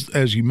 and he's,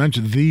 as you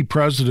mentioned, the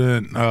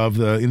president of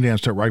the Indiana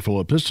State Rifle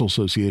and Pistol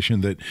Association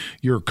that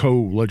you're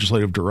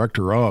co-legislative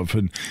director of.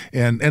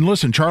 And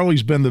listen,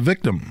 Charlie's been the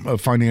victim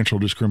of financial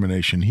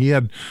discrimination. He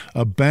had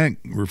a bank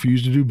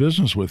refuse to do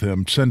business with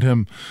him, send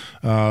him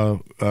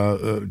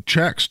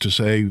checks to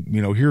say,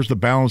 here's the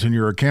balance in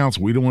your accounts.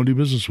 We don't want to do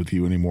business with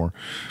you anymore.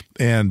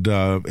 And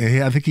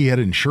I think he had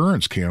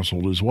insurance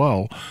canceled as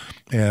well.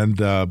 And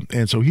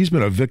so he's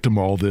been a victim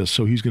of all this,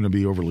 so he's going to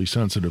be overly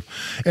sensitive.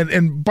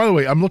 And by the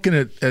way, I'm looking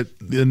at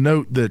the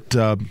note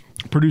that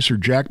producer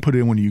Jack put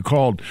in when you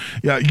called.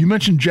 Yeah, you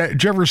mentioned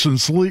Jefferson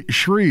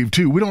Shreve,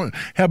 too. We don't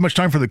have much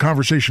time for the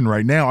conversation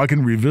right now. I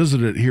can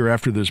revisit it here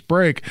after this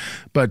break.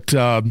 But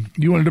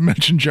you wanted to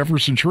mention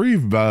Jefferson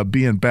Shreve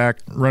being back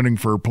running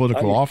for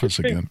political office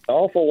again. An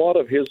awful lot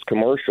of his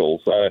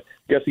commercials. I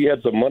guess he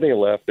had some money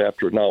left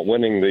after not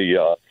winning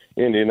the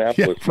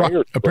Indianapolis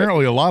mayor.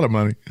 Apparently a lot of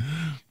money.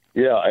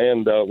 Yeah,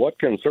 and what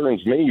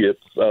concerns me, it's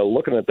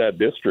looking at that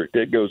district.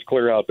 It goes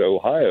clear out to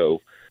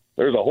Ohio.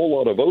 There's a whole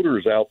lot of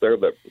voters out there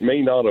that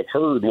may not have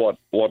heard what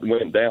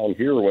went down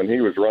here when he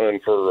was running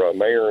for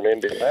mayor in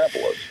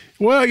Indianapolis.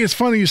 Well, it's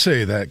funny you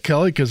say that,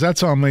 Kelly, because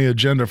that's on my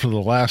agenda for the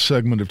last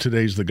segment of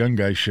today's The Gun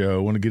Guy Show. I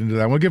want to get into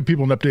that. I want to give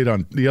people an update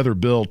on the other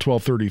bill,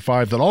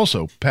 1235, that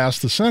also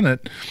passed the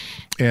Senate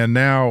and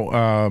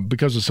now,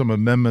 because of some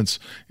amendments,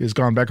 has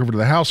gone back over to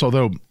the House.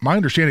 Although my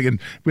understanding, and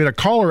we had a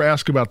caller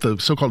ask about the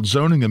so-called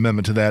zoning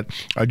amendment to that.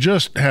 I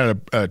just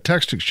had a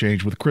text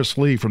exchange with Chris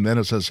Lee from the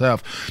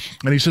NSSF,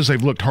 and he says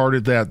they've looked hard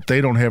at that. They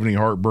don't have any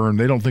heartburn.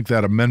 They don't think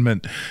that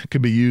amendment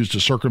could be used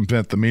to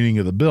circumvent the meaning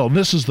of the bill. And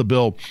this is the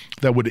bill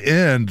that would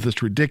end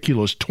this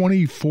ridiculous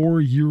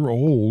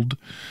 24-year-old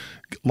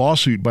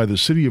lawsuit by the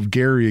city of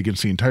Gary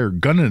against the entire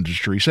gun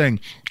industry, saying,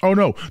 oh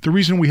no, the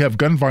reason we have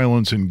gun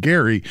violence in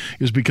Gary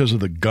is because of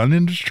the gun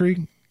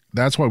industry.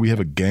 That's why we have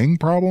a gang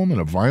problem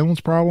and a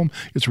violence problem.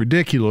 It's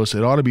ridiculous.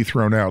 It ought to be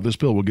thrown out. This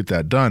bill will get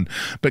that done.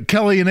 But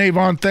Kelly and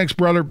Avon, thanks,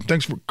 brother.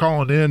 Thanks for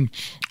calling in.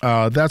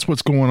 That's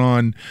what's going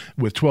on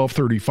with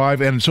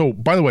 1235. And so,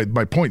 by the way,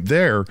 my point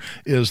there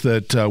is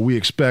that we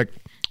expect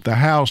the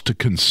House to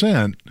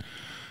consent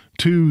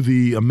to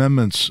the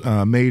amendments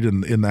made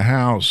in the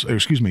House,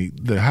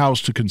 the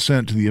House to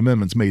consent to the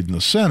amendments made in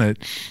the Senate,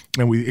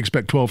 and we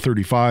expect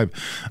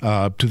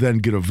 1235 to then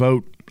get a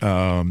vote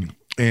or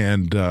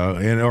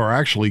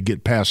actually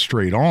get passed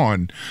straight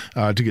on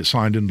to get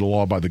signed into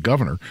law by the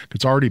governor.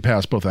 It's already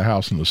passed both the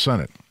House and the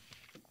Senate,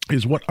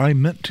 is what I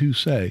meant to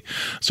say.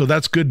 So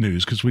that's good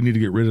news because we need to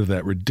get rid of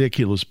that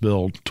ridiculous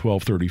bill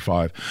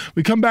 1235.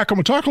 We come back, I'm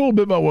going to talk a little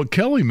bit about what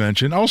Kelly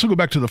mentioned. I'll also go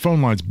back to the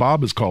phone lines.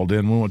 Bob has called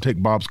in. We want to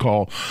take Bob's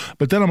call.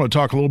 But then I'm going to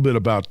talk a little bit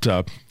about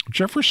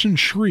Jefferson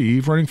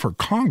Shreve running for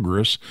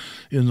Congress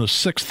in the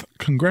 6th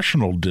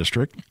Congressional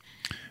District,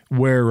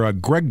 where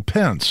Greg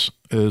Pence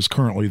is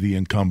currently the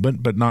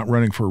incumbent, but not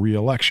running for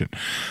re-election.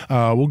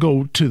 We'll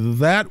go to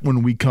that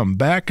when we come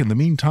back. In the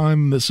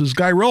meantime, this is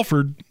Guy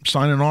Relford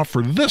signing off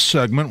for this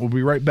segment. We'll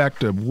be right back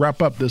to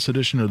wrap up this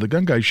edition of The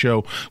Gun Guy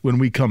Show when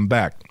we come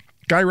back.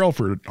 Guy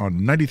Relford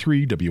on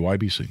 93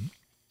 WIBC.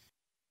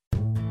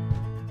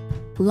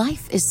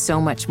 Life is so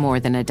much more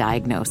than a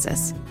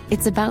diagnosis.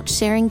 It's about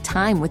sharing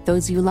time with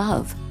those you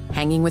love,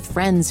 hanging with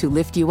friends who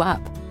lift you up,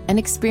 and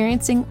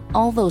experiencing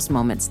all those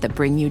moments that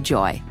bring you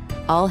joy.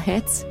 All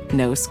hits,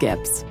 no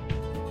skips.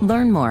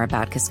 Learn more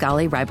about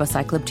Kisqali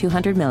Ribociclib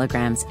 200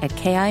 milligrams at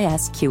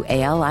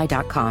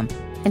KISQALI.com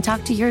and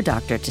talk to your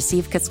doctor to see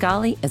if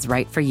Kisqali is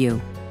right for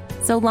you.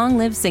 So long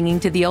live singing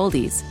to the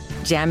oldies,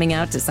 jamming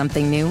out to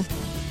something new,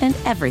 and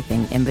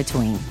everything in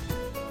between.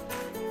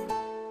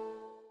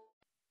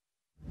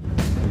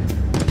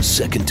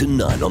 Second to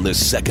none on the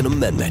Second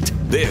Amendment.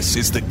 This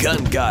is The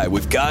Gun Guy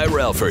with Guy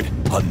Relford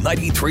on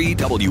 93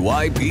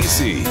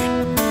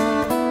 WIBC.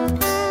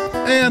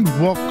 And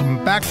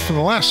welcome back to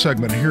the last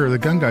segment here of The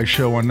Gun Guy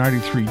Show on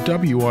 93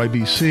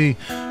 WIBC.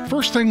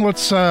 First thing,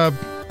 let's, you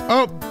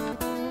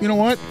know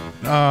what?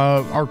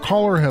 Our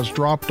caller has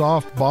dropped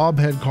off. Bob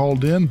had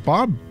called in.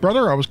 Bob,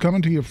 brother, I was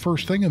coming to you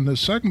first thing in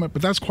this segment,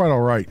 but that's quite all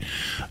right.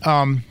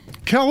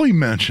 Kelly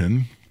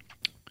mentioned,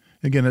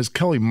 again, as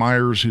Kelly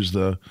Myers, who's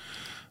the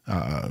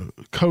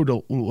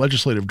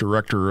co-legislative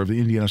director of the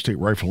Indiana State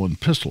Rifle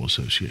and Pistol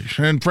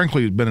Association, and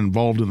frankly has been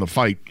involved in the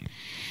fight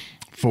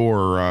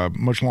for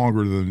much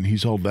longer than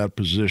he's held that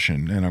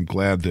position, and I'm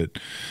glad that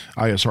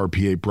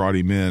ISRPA brought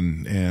him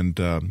in and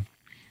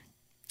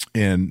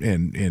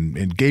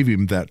gave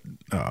him that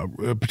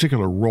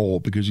particular role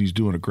because he's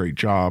doing a great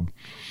job,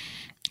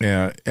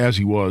 as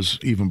he was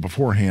even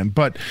beforehand.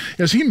 But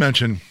as he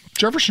mentioned,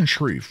 Jefferson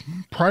Shreve,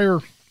 prior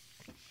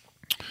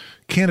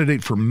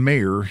candidate for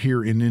mayor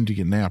here in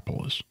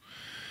Indianapolis,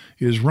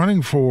 is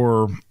running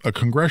for a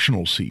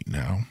congressional seat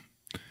now.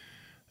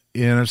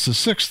 And it's the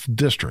 6th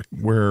district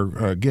where,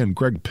 again,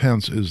 Greg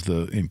Pence is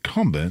the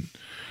incumbent.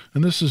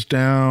 And this is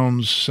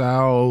down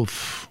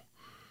southeastern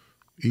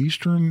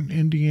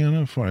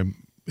Indiana,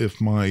 if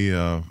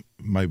my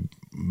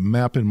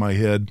map in my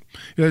head.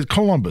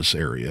 Columbus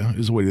area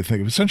is the way to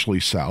think of it, essentially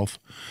south.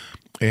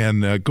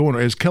 And going,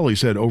 as Kelly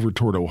said, over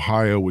toward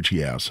Ohio, which,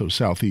 so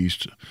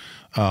southeast,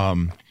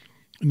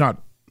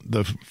 not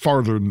the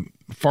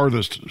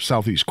farthest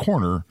southeast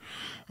corner,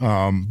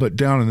 but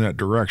down in that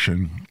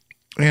direction.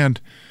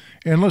 And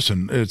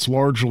listen, it's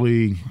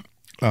largely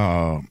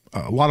a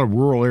lot of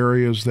rural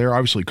areas there.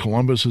 Obviously,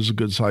 Columbus is a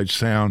good-sized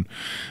town.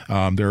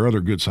 There are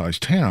other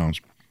good-sized towns.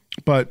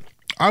 But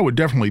I would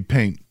definitely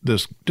paint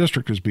this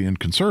district as being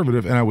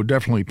conservative, and I would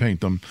definitely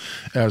paint them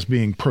as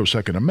being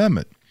pro-Second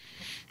Amendment.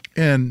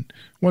 And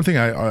one thing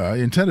I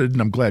intended,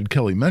 and I'm glad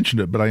Kelly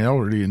mentioned it, but I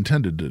already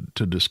intended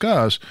to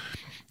discuss,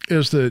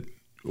 is that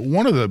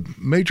one of the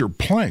major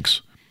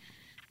planks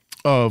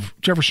of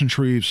Jefferson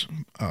Shrieve's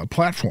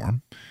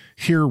platform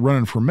here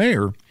running for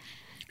mayor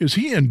is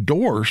he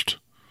endorsed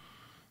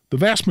the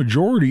vast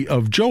majority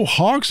of Joe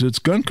Hogsett's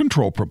gun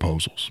control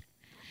proposals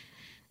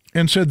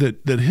and said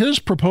that his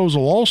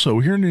proposal also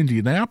here in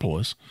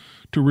Indianapolis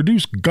to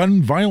reduce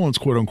gun violence,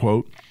 quote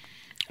unquote,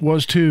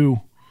 was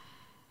to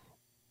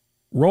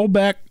roll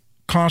back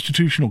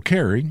constitutional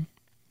carry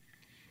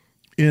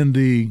in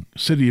the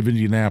city of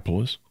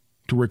Indianapolis,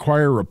 to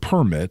require a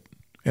permit,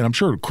 and I'm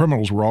sure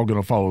criminals were all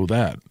going to follow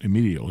that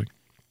immediately.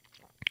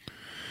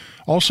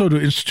 Also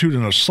to institute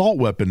an assault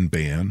weapon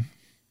ban,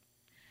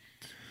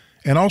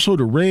 and also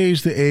to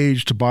raise the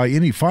age to buy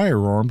any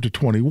firearm to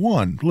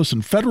 21.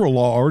 Listen, federal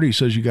law already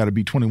says you got to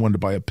be 21 to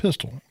buy a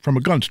pistol from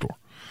a gun store.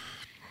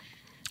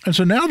 And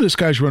so now this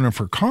guy's running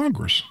for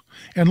Congress.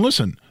 And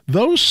listen,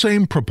 those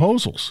same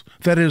proposals,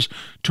 that is,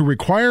 to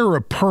require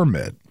a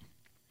permit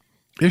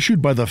issued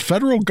by the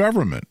federal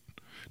government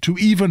to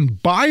even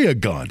buy a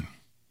gun,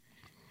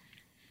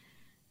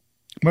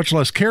 much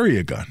less carry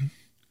a gun,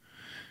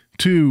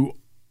 to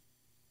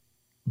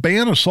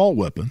ban assault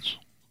weapons,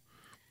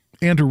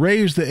 and to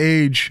raise the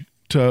age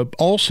to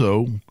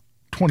also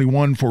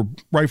 21 for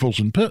rifles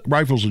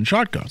and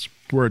shotguns,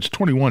 where it's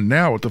 21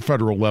 now at the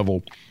federal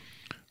level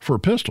for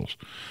pistols.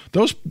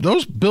 Those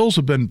bills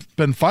have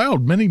been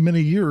filed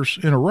many years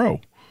in a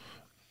row,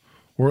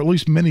 or at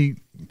least many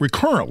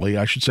recurrently,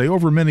 I should say,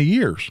 over many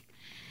years.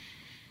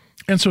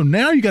 And so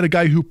now you got a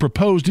guy who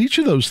proposed each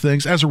of those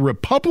things as a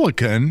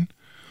Republican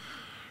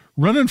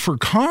running for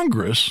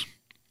Congress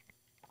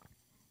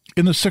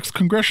in the 6th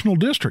Congressional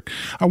District.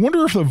 I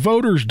wonder if the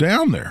voters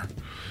down there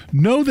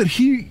know that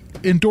he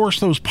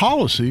endorsed those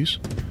policies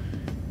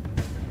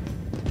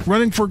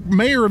running for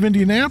mayor of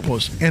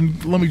Indianapolis.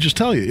 And let me just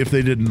tell you, if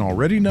they didn't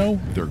already know,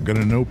 they're going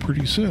to know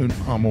pretty soon.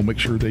 I'm going to make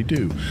sure they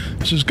do.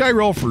 This is Guy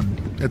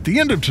Relford at the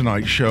end of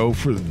tonight's show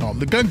for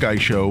the Gun Guy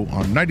Show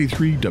on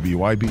 93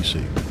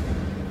 WIBC.